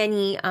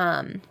Yevgeny.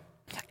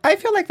 I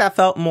feel like that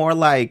felt more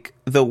like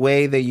the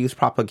way they use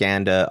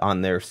propaganda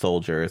on their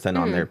soldiers and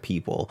on their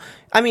people.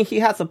 I mean, he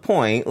has a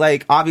point.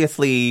 Like,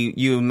 obviously,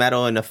 you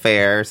meddle in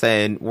affairs,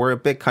 and we're a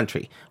big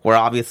country. We're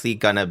obviously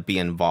gonna be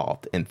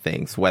involved in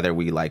things, whether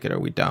we like it or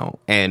we don't,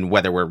 and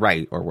whether we're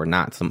right or we're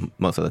not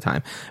most of the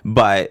time.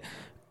 But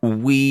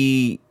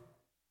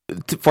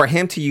for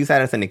him to use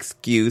that as an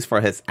excuse for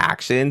his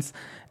actions,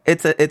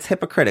 it's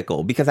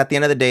hypocritical, because at the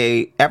end of the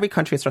day, every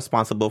country is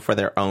responsible for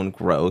their own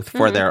growth,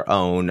 for their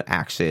own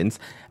actions.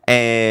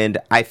 And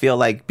I feel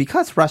like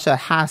because Russia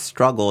has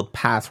struggled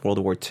past World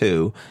War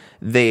II,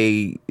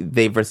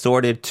 they've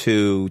resorted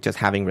to just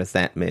having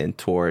resentment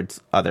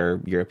towards other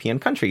European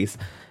countries.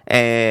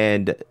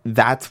 And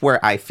that's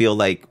where I feel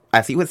like,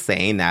 as he was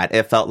saying that,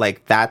 it felt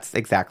like that's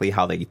exactly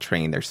how they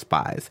train their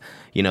spies.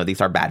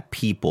 These are bad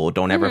people.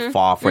 Don't ever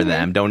fall for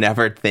them. Don't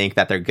ever think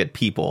that they're good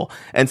people.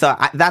 And so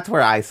that's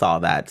where I saw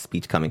that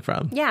speech coming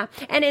from. Yeah.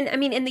 And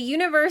in the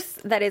universe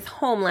that is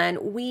Homeland,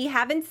 we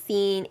haven't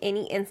seen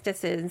any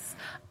instances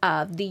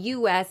of the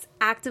U.S.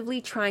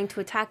 actively trying to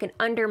attack and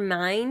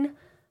undermine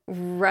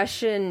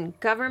Russian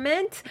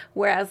government.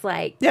 Whereas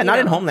not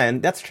in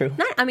Homeland. That's true.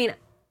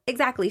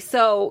 Exactly.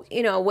 So,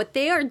 what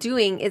they are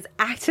doing is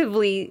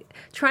actively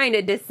trying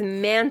to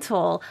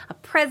dismantle a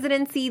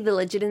presidency, the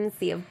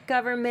legitimacy of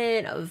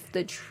government, of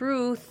the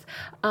truth.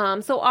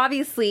 So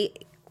obviously,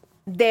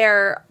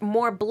 they're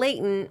more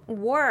blatant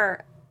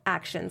war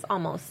actions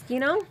almost,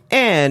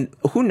 And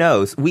who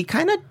knows? We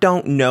kind of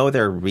don't know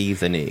their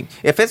reasoning.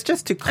 If it's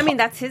just to...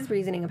 that's his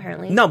reasoning,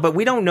 apparently. No, but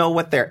we don't know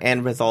what their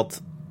end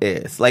results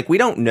is. We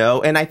don't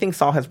know, and I think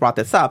Saul has brought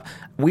this up.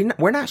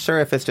 We're not sure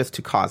if it's just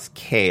to cause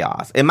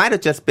chaos. It might have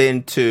just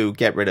been to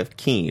get rid of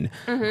Keen.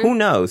 Who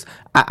knows?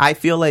 I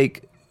feel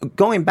like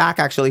going back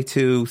actually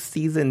to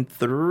season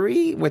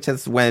 3, which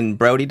is when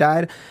Brody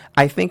died,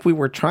 I think we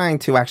were trying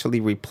to actually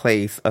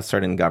replace a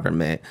certain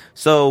government.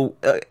 So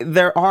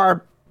there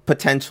are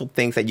potential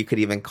things that you could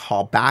even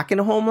call back in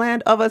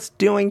Homeland of us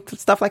doing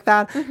stuff like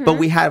that. Mm-hmm. But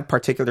we had a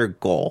particular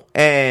goal.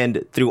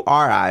 And through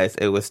our eyes,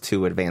 it was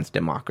to advance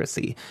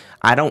democracy.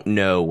 I don't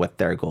know what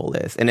their goal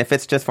is. And if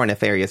it's just for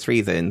nefarious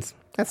reasons,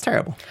 that's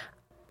terrible.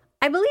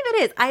 I believe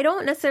it is. I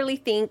don't necessarily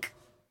think,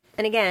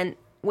 and again,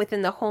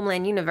 within the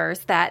Homeland universe,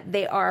 that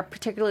they are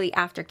particularly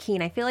after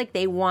Keen. I feel like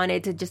they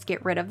wanted to just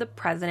get rid of the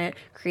president,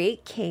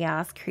 create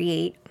chaos,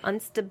 create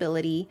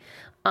instability,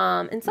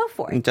 and so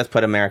forth. And just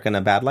put America in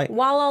a bad light.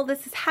 While all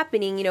this is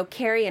happening, you know,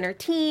 Carrie and her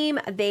team,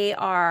 they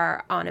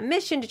are on a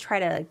mission to try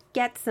to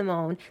get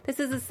Simone. This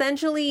is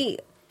essentially,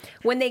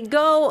 when they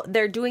go,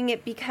 they're doing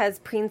it because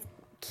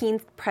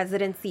Keen's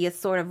presidency is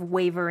sort of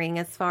wavering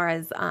as far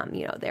as,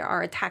 you know, there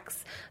are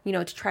attacks, you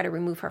know, to try to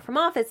remove her from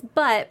office.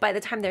 But by the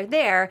time they're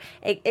there,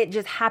 it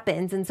just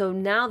happens. And so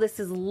now this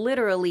is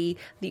literally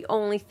the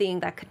only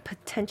thing that could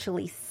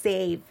potentially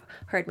save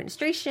her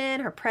administration,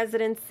 her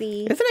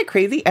presidency. Isn't it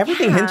crazy?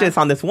 Everything hinges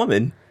on this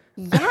woman.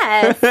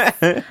 Yes,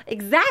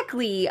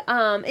 exactly.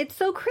 It's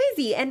so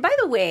crazy. And by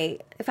the way,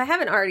 if I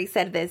haven't already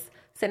said this,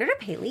 Senator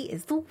Paley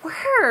is the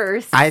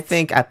worst. I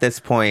think at this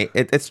point,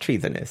 it's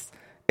treasonous.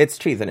 It's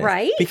treasonous.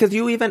 Right? Because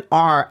you even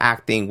are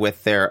acting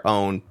with their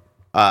own,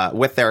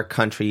 with their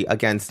country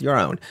against your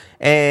own.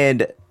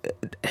 And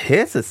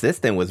his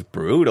assistant was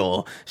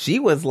brutal. She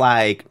was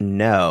like,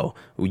 no,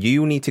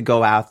 you need to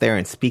go out there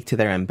and speak to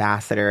their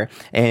ambassador.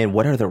 And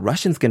what are the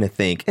Russians going to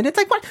think? And it's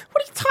like, what are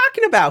you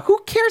talking about? Who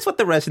cares what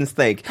the Russians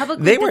think?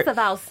 Publicly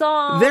disavow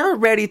Saul. They're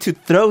ready to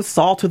throw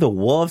Saul to the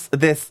wolves.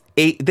 This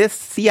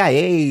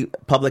CIA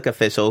public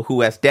official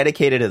who has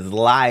dedicated his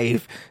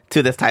life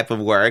to this type of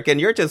work. And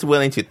you're just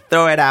willing to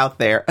throw it out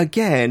there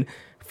again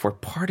for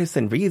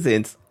partisan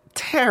reasons.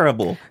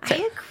 Terrible. I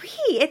agree.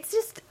 It's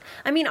just,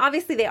 I mean,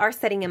 obviously they are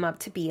setting him up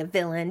to be a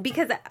villain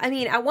because, I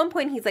mean, at one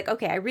point he's like,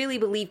 okay, I really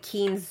believe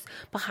Keen's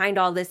behind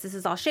all this. This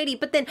is all shady.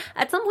 But then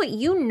at some point,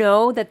 you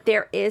know that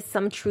there is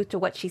some truth to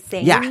what she's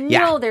saying. Yeah, you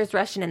know there's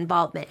Russian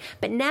involvement.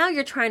 But now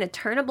you're trying to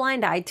turn a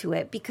blind eye to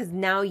it because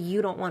now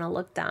you don't want to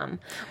look dumb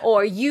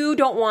or you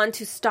don't want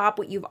to stop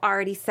what you've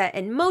already set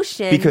in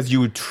motion. Because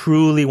you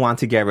truly want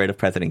to get rid of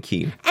President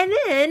Keen.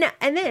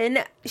 And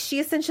then she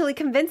essentially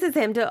convinces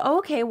him to,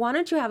 okay, why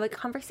don't you have a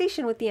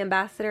conversation with the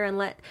ambassador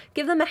and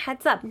give them a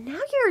heads up. Now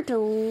you're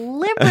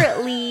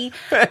deliberately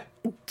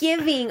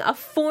giving a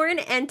foreign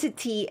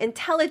entity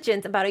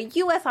intelligence about a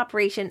U.S.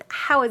 operation.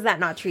 How is that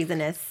not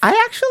treasonous? I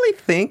actually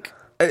think,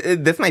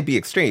 this might be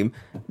extreme,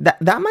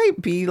 that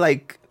might be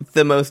like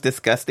the most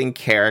disgusting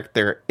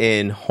character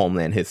in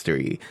Homeland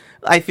history.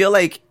 I feel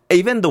like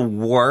even the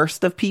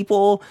worst of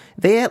people,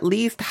 they at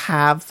least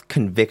have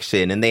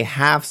conviction and they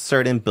have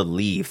certain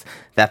beliefs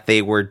that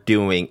they were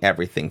doing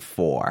everything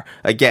for.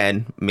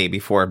 Again, maybe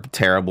for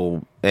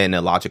terrible and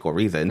illogical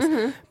reasons.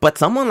 Mm-hmm. But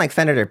someone like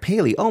Senator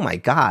Paley, oh my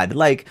God,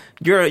 like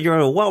you're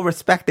a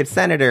well-respected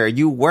senator.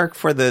 You work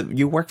for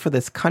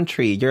this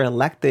country. You're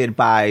elected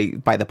by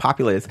the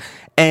populace.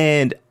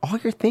 And all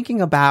you're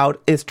thinking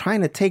about is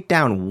trying to take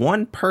down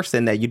one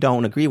person that you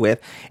don't agree with,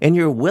 and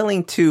you're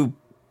willing to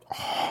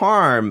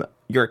harm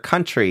your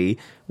country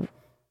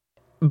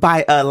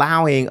by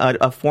allowing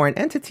a foreign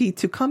entity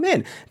to come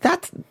in.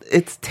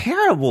 It's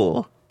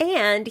terrible.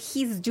 And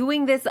he's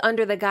doing this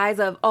under the guise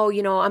of, oh,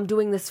 you know, I'm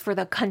doing this for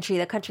the country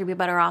will be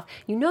better off.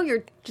 You know,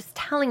 you're just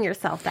telling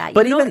yourself that.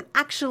 But you don't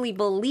actually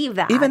believe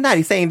that. Even that,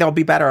 he's saying they'll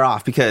be better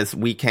off because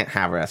we can't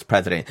have her as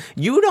president.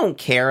 You don't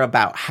care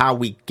about how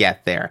we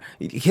get there.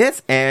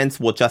 His ends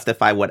will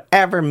justify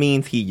whatever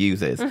means he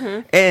uses.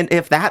 Mm-hmm. And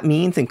if that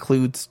means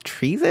includes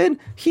treason,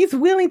 he's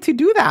willing to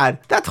do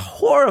that. That's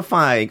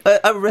horrifying.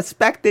 A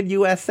respected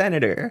U.S.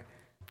 senator.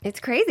 It's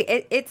crazy.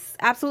 It's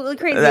absolutely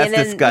crazy. That's and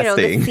then,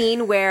 disgusting. You know, the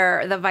scene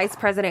where the vice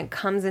president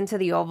comes into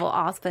the Oval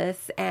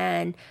Office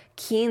and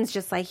Keen's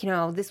just like, you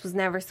know, this was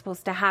never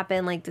supposed to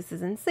happen. Like, this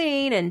is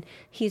insane. And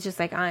he's just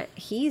like,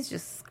 he's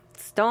just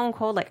stone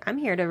cold. Like, I'm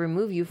here to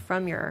remove you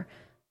from your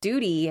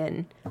duty.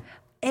 And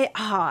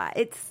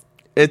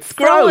it's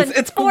gross. So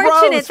it's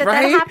unfortunate gross,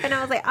 right? That happened.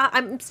 I was like,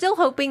 I'm still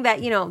hoping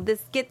that, you know,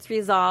 this gets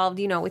resolved,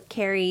 you know, with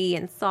Carrie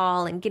and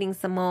Saul and getting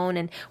Simone,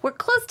 and we're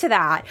close to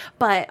that.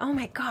 But oh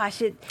my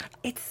gosh,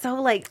 it's so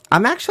like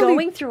I'm actually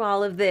going through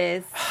all of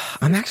this.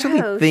 I'm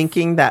actually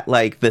thinking that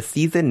like the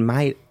season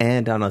might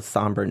end on a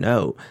somber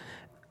note.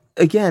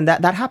 Again,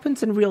 that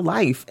happens in real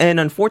life. And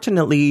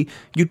unfortunately,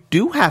 you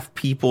do have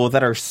people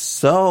that are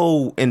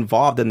so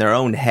involved in their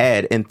own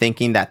head and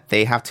thinking that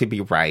they have to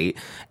be right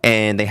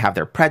and they have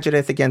their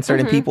prejudice against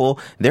certain people.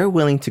 They're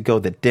willing to go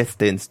the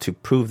distance to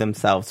prove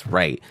themselves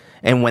right.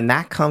 And when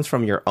that comes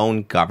from your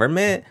own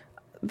government,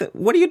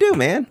 what do you do,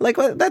 man? Like,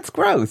 that's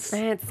gross.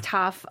 It's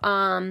tough.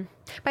 By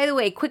the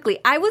way, quickly,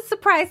 I was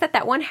surprised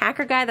that one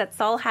hacker guy that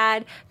Saul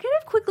had kind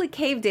of quickly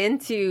caved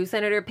into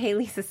Senator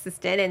Paley's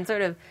assistant and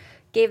sort of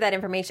gave that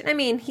information. I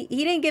mean, he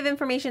didn't give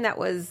information that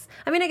was,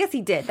 I mean, I guess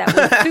he did. That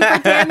was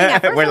super damning.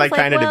 At first, We're like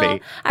trying to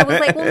debate. I was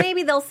like, well,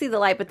 maybe they'll see the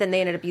light, but then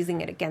they ended up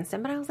using it against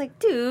him. But I was like,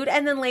 dude.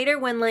 And then later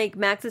when like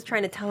Max is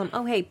trying to tell him,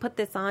 oh, hey, put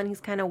this on, he's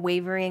kind of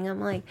wavering.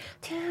 I'm like,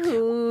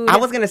 dude. I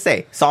was going to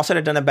say, Saul should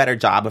have done a better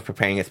job of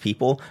preparing his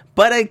people.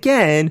 But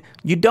again,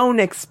 you don't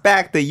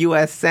expect the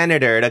U.S.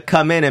 Senator to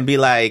come in and be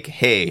like,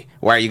 hey,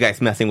 why are you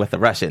guys messing with the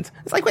Russians?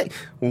 It's like, wait,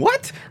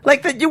 what?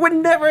 Like, that you would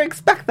never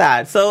expect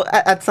that. So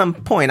at some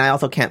point, I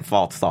also can't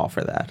fault Saul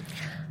for that.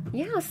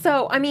 Yeah,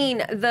 so, I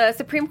mean, the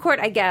Supreme Court,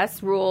 I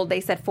guess, ruled,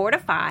 they said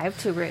 4-5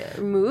 to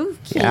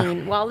remove Keene. Yeah.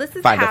 While this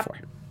is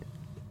 5-4.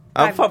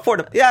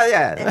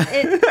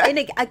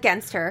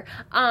 Against her.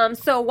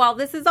 So while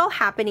this is all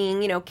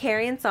happening, you know,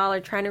 Carrie and Saul are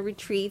trying to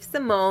retrieve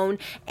Simone,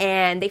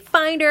 and they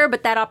find her,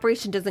 but that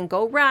operation doesn't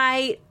go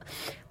right.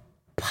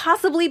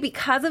 Possibly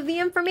because of the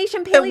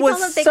information Paley told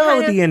us.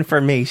 The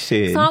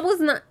information. Saul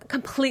was not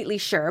completely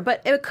sure, but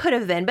it could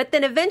have been. But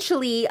then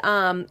eventually,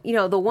 you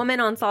know, the woman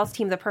on Saul's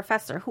team, the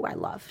professor, who I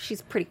love,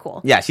 she's pretty cool.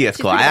 Yeah, she is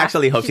cool. I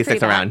actually hope she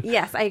sticks around.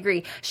 Yes, I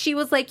agree. She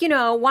was like, you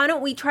know, why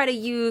don't we try to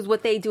use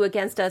what they do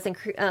against us and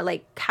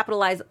like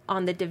capitalize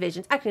on the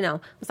divisions? Actually, no,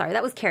 I'm sorry,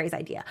 that was Carrie's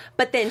idea.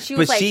 But then she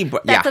was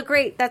that's a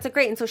great.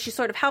 And so she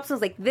sort of helps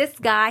us. Like, this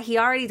guy, he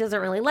already doesn't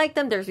really like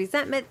them. There's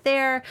resentment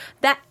there.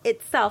 That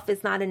itself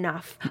is not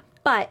enough.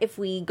 But if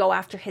we go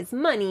after his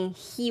money,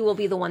 he will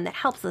be the one that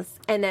helps us,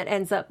 and that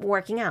ends up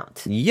working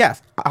out.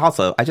 Yes.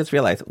 Also, I just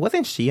realized,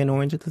 wasn't she in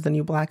Orange is the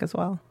New Black as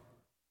well?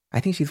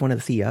 I think she's one of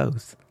the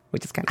CEOs,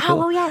 which is kind of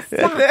cool. Oh, yes.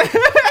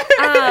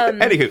 Yeah.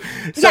 Anywho,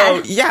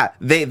 so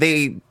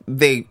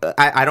they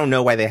I don't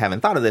know why they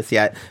haven't thought of this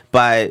yet,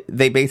 but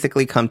they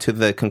basically come to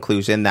the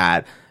conclusion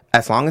that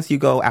as long as you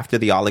go after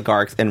the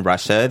oligarchs in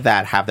Russia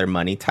that have their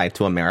money tied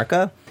to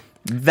America,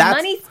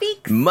 money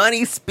speaks.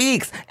 Money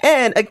speaks.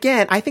 And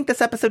again, I think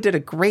this episode did a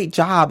great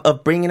job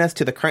of bringing us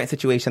to the current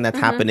situation that's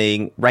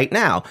happening right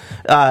now.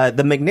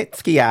 The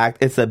Magnitsky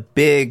Act is a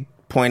big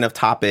point of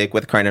topic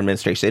with the current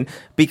administration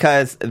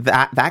because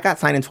that got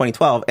signed in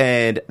 2012,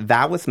 and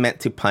that was meant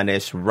to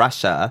punish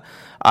Russia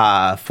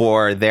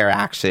for their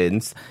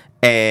actions.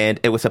 And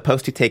it was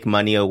supposed to take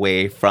money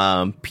away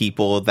from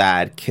people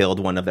that killed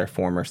one of their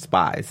former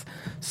spies.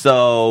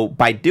 So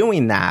by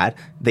doing that,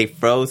 they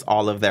froze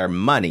all of their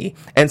money.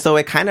 And so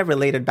it kind of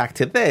related back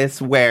to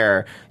this,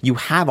 where you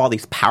have all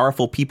these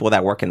powerful people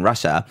that work in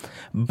Russia,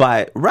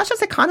 but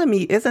Russia's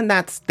economy isn't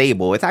that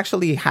stable. It's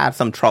actually had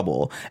some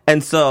trouble.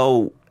 And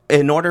so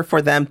in order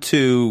for them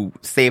to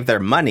save their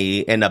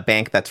money in a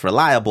bank that's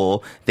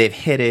reliable, they've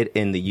hid it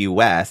in the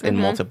U.S. in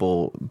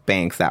multiple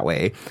banks that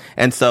way.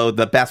 And so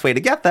the best way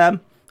to get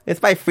them is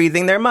by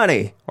freezing their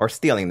money or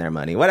stealing their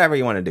money, whatever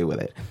you want to do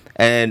with it.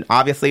 And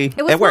obviously, it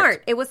worked.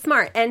 Smart. It was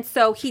smart. And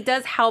so he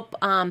does help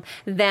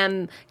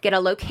them get a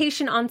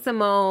location on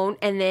Simone,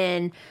 and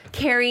then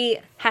Carrie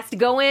has to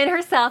go in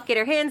herself, get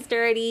her hands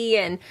dirty,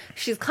 and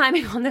she's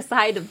climbing on the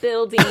side of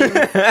buildings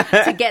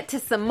to get to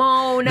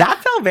Simone.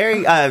 That felt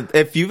very,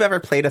 if you've ever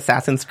played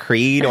Assassin's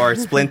Creed or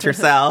Splinter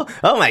Cell,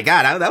 oh my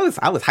God, I was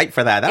hyped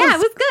for that. It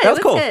was good. That was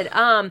cool.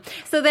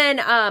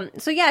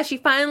 Good. So she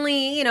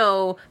finally, you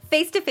know,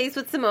 face to face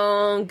with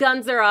Simone,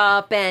 guns her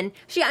up, and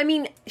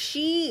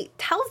she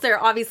tells her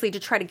obviously to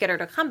try to get her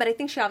to come, but I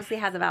think she obviously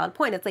has a valid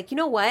point. It's like, you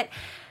know what?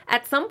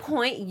 At some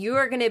point, you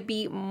are going to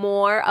be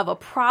more of a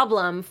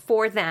problem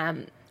for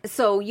them.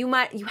 So you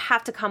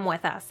have to come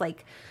with us.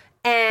 Like,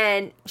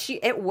 and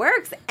it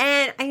works.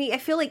 And I mean, I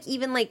feel like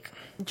even like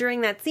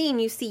during that scene,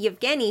 you see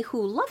Yevgeny,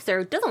 who loves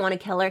her, doesn't want to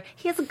kill her.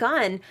 He has a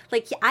gun.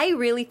 Like, I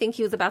really think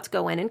he was about to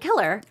go in and kill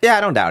her. Yeah,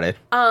 I don't doubt it.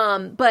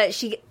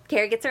 But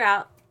Carrie gets her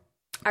out.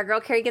 Our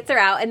girl Carrie gets her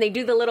out, and they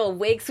do the little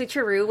wig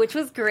switcheroo, which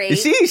was great.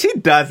 She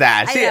does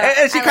that.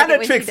 She kind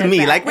of tricks me.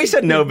 That. Like, we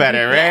should know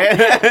better,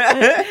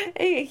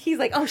 right? He's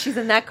like, oh, she's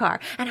in that car.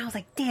 And I was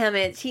like, damn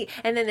it.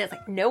 And then it's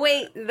like, no,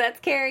 wait, that's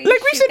Carrie.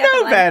 Like, we should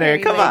know better.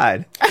 Come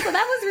on. So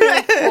that was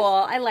really cool.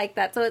 I like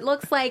that. So it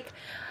looks like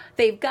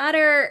they've got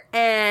her,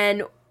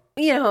 and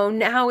you know,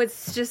 now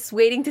it's just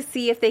waiting to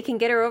see if they can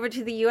get her over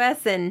to the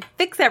U.S. and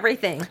fix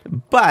everything.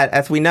 But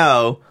as we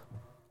know,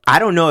 I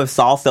don't know if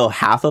Saul still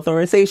has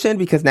authorization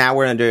because now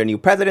we're under a new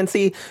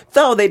presidency.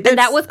 Though they did, and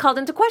that was called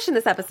into question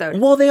this episode.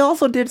 Well, they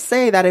also did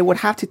say that it would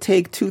have to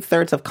take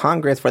 2/3 of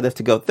Congress for this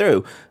to go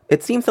through.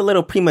 It seems a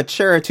little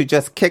premature to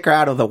just kick her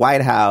out of the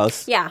White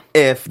House. Yeah.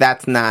 If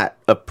that's not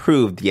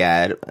approved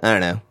yet. I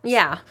don't know.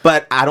 Yeah.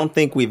 But I don't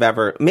think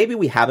maybe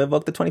we have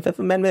invoked the 25th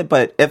Amendment,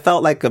 but it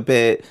felt like a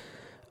bit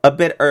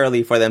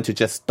early for them to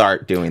just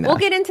start doing that. We'll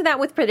get into that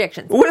with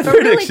predictions.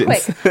 Really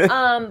quick,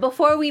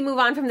 before we move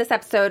on from this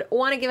episode, I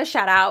want to give a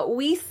shout out.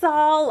 We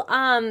saw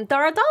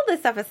Dara Dahl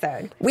this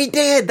episode. We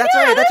did. That's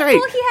right. That's right.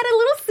 Cool. He had a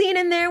little scene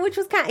in there, which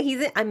was kind of, he's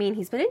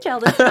been in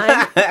jail this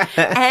time.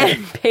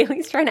 And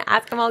Bailey's trying to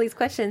ask him all these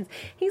questions.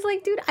 He's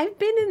like, dude, I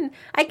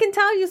can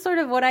tell you sort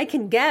of what I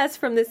can guess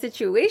from this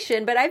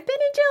situation, but I've been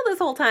in jail this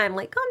whole time.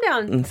 Like, calm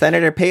down. And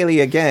Senator Paley,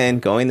 again,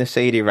 going the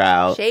shady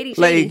route. Shady.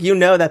 Like, you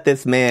know that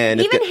this man...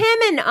 Even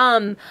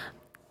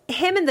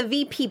him and the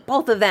VP,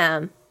 both of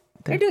them,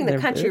 They're doing the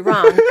country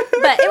wrong.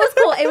 But it was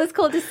cool. It was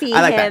cool to see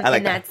him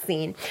in that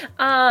scene.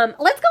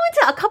 Let's go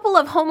into a couple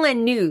of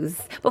Homeland news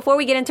before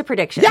we get into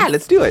predictions. Yeah,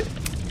 let's do it.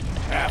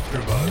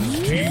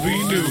 AfterBuzz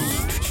TV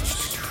News.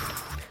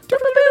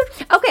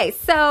 Okay,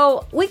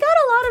 so we got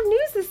a lot of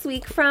news this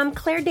week from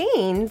Claire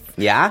Danes.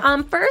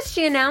 Yeah? First,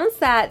 she announced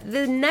that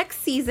the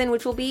next season,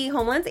 which will be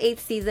Homeland's 8th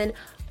season,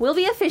 will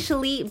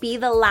officially be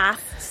the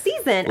last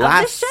season of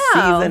the show.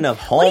 Last season of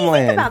Homeland. What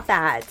do you think about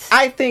that?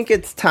 I think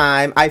it's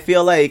time. I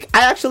feel like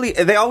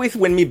they always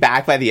win me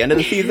back by the end of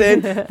the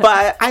season,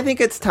 but I think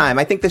it's time.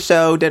 I think the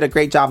show did a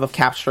great job of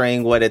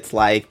capturing what it's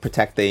like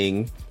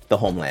protecting the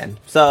Homeland.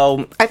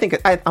 So I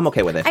think I'm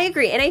okay with it. I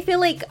agree. And I feel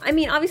like, I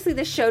mean, obviously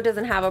this show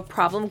doesn't have a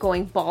problem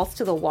going balls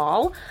to the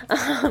wall.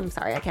 I'm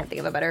sorry, I can't think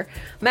of a better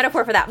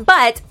metaphor for that.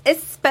 But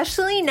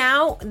especially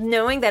now,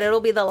 knowing that it'll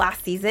be the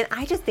last season,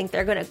 I just think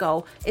they're going to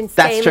go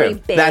insanely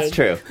big. That's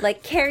true.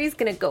 Like, Carrie's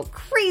going to go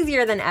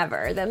crazier than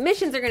ever. The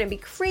missions are going to be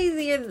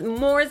crazier.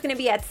 More is going to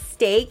be at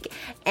stake.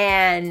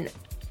 And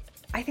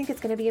I think it's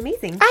going to be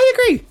amazing. I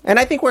agree. And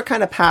I think we're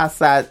kind of past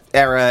that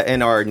era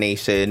in our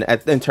nation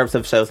in terms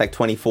of shows like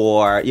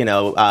 24,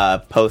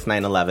 post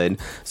 9/11.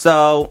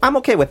 So I'm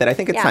okay with it. I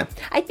think it's time.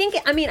 I think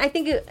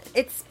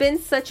it's been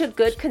such a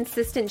good,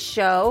 consistent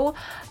show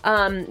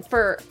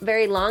for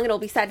very long. It'll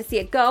be sad to see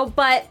it go,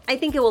 but I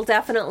think it will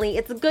definitely,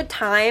 it's a good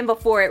time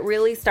before it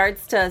really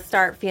starts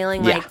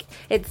feeling like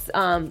it's,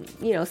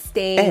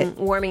 staying,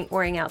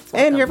 wearing out.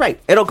 And you're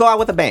right. It'll go out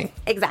with a bang.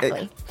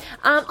 Exactly.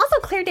 Also,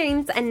 Claire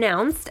Danes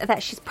announced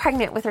that she's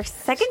pregnant with her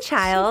second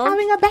child. She's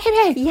having a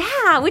baby.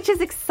 Yeah, which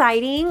is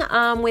exciting,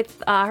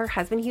 with her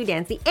husband, Hugh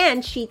Dancy.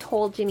 And she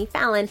told Jimmy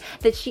Fallon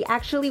that she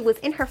actually was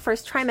in her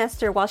first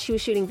trimester while she was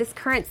shooting this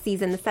current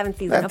season, the 7th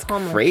season of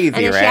Homeland. That's crazy, and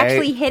then right? She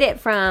actually hid it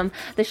from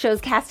the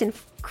show's cast and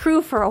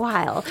crew for a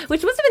while,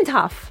 which must have been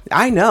tough.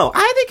 I know.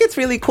 I think it's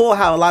really cool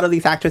how a lot of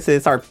these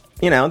actresses are,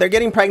 they're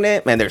getting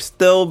pregnant and they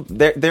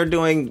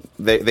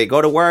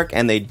go to work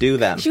and they do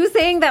them. She was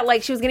saying that,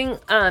 like, she was getting,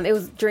 it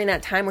was during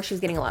that time where she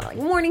was getting a lot of, like,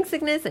 morning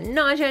sickness and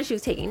nausea. She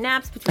was taking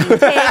naps between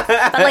takes.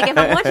 But, like, if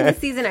I'm watching the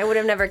season, I would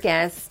have never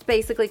guessed,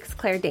 basically, because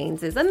Claire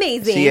Danes is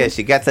amazing. She is.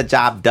 She gets a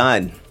job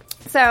done.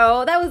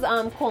 So that was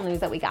cool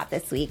news that we got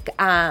this week.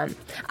 All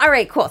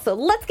right, cool. So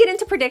let's get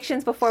into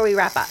predictions before we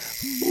wrap up.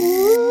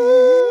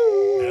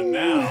 And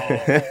now,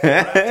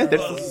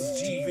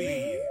 AfterBuzz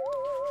TV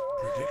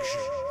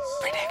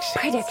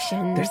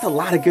Predictions. There's a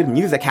lot of good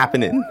music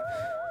happening.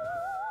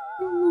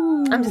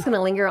 I'm just going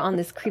to linger on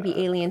this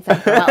creepy alien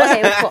sound for a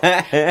while.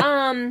 Okay,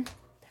 cool.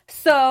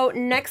 So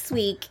next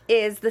week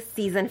is the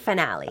season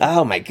finale.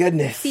 Oh, my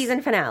goodness.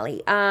 Season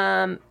finale.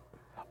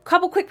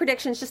 Couple quick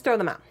predictions. Just throw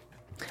them out.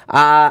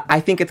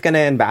 I think it's going to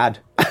end bad.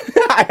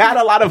 I had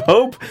a lot of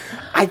hope.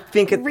 I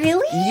think it...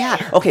 Really?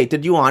 Yeah. Okay,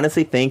 did you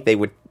honestly think they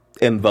would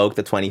invoke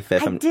the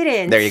 25th? I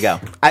didn't. There you go.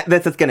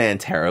 This is going to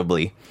end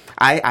terribly.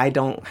 I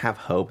don't have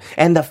hope.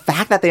 And the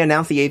fact that they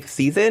announced the 8th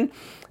season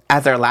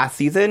as our last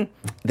season,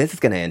 this is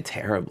going to end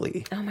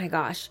terribly. Oh my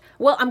gosh.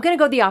 Well, I'm going to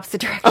go the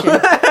opposite direction.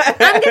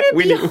 I'm going to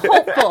be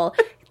hopeful.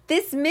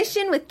 This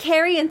mission with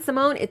Carrie and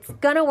Simone, it's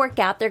going to work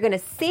out. They're going to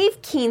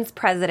save Keen's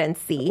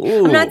presidency.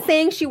 Ooh. I'm not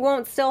saying she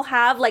won't still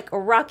have, like, a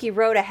rocky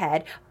road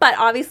ahead. But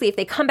obviously, if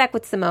they come back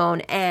with Simone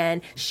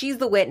and she's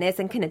the witness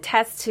and can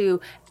attest to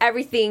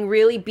everything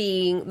really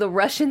being the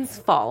Russians'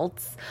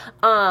 faults,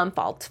 then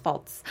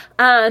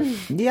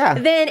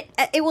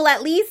it will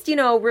at least,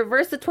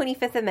 reverse the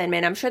 25th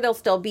Amendment. I'm sure there'll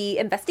still be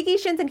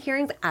investigations and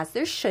hearings, as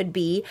there should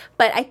be.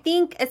 But I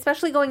think,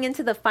 especially going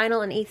into the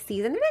final and 8th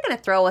season, they're not going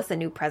to throw us a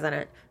new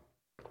president.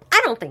 I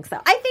don't think so.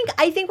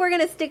 I think we're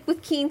going to stick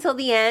with Keen till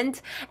the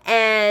end,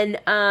 and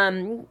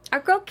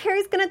our girl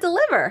Carrie's going to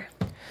deliver.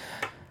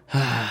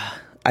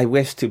 I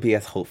wish to be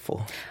as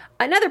hopeful.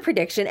 Another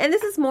prediction, and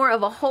this is more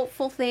of a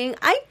hopeful thing.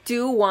 I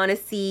do want to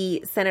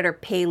see Senator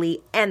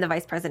Paley and the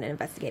vice president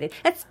investigated,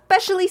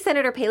 especially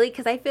Senator Paley,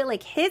 because I feel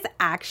like his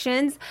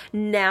actions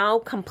now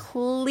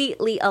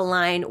completely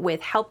align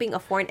with helping a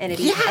foreign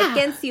entity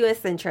against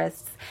U.S.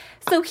 interests.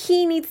 So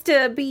he needs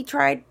to be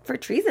tried for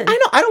treason. I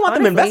know. I don't want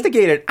them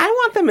investigated. I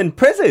want them in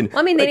prison. Well,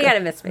 I mean, they got to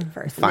investigate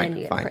first. Fine, and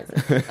then you fine. get in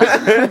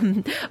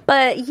prison.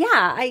 But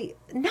yeah,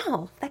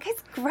 no, that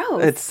guy's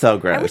gross. It's so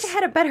gross. I wish I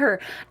had a better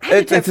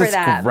adjective for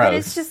that. Gross. But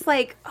it's just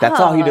like, that's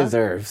all he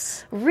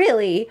deserves.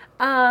 Really?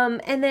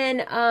 And then,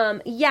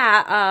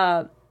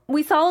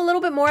 we saw a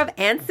little bit more of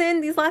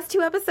Anson these last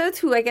 2 episodes,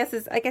 who I guess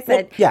is, like I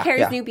said,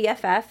 Carrie's new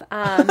BFF.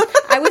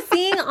 I was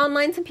seeing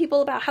online some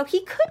people about how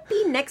he could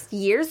be next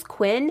year's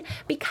Quinn,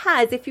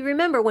 because if you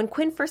remember, when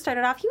Quinn first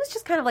started off, he was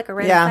just kind of like a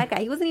random side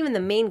guy. He wasn't even the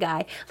main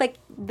guy. Like,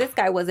 this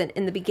guy wasn't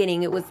in the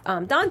beginning. It was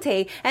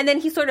Dante, and then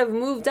he sort of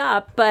moved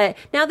up, but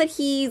now that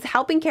he's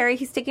helping Carrie,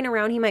 he's sticking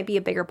around, he might be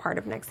a bigger part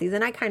of next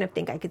season. I kind of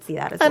think I could see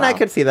that as well. And I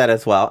could see that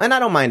as well. And I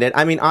don't mind it.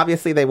 I mean,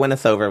 obviously, they win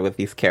us over with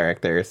these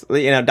characters.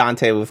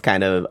 Dante was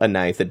kind of a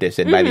nice addition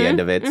edition by the end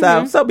of it.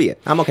 So be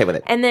it. I'm okay with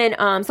it. And then,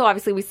 so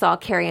obviously we saw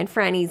Carrie and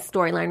Franny's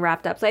storyline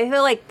wrapped up. So I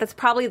feel like that's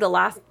probably the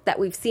last that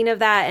we've seen of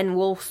that, and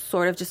we'll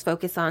sort of just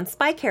focus on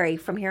Spy Carrie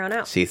from here on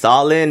out. She's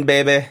all in,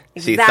 baby.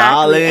 Exactly. She's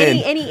all in.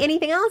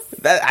 Anything else?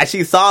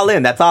 She's all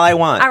in. That's all I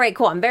want. All right,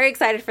 cool. I'm very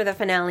excited for the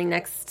finale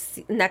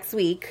next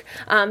week.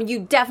 You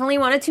definitely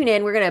want to tune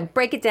in. We're gonna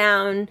break it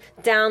down,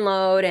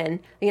 download, and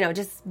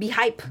just be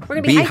hype. We're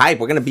gonna be hype.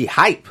 We're gonna be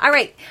hype. All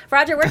right,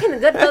 Roger, where can the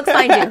good folks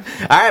find you?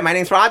 All right, my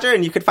name's Roger,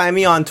 and you can find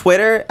me on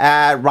Twitter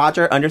at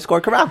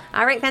Roger_Corral.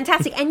 All right,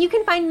 fantastic. And you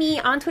can find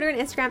me on Twitter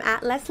and Instagram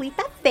at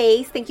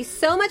LesLeeThatFace. Thank you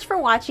so much for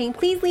watching.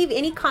 Please leave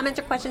any comments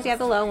or questions you have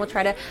below, and we'll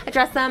try to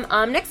address them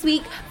next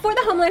week for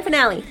the Homeland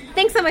finale.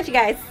 Thanks so much, you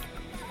guys.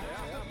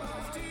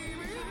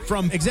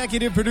 From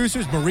executive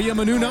producers Maria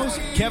Menounos,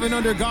 Kevin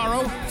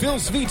Undergaro, Phil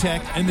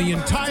Svitek, and the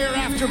entire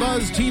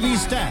AfterBuzz TV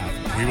staff,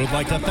 we would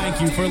like to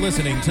thank you for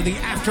listening to the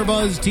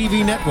AfterBuzz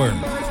TV network.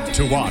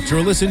 To watch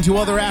or listen to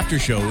other after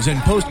shows and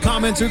post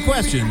comments or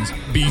questions,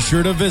 be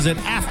sure to visit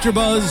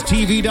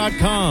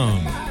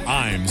AfterBuzzTV.com.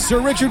 I'm Sir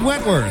Richard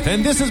Wentworth,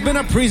 and this has been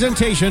a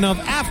presentation of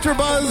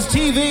AfterBuzz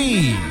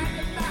TV.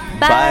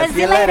 Buzz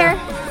you later.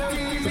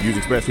 The views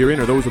expressed herein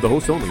are those of the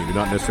hosts only and do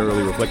not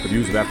necessarily reflect the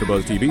views of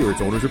AfterBuzz TV or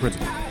its owners or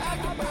principals.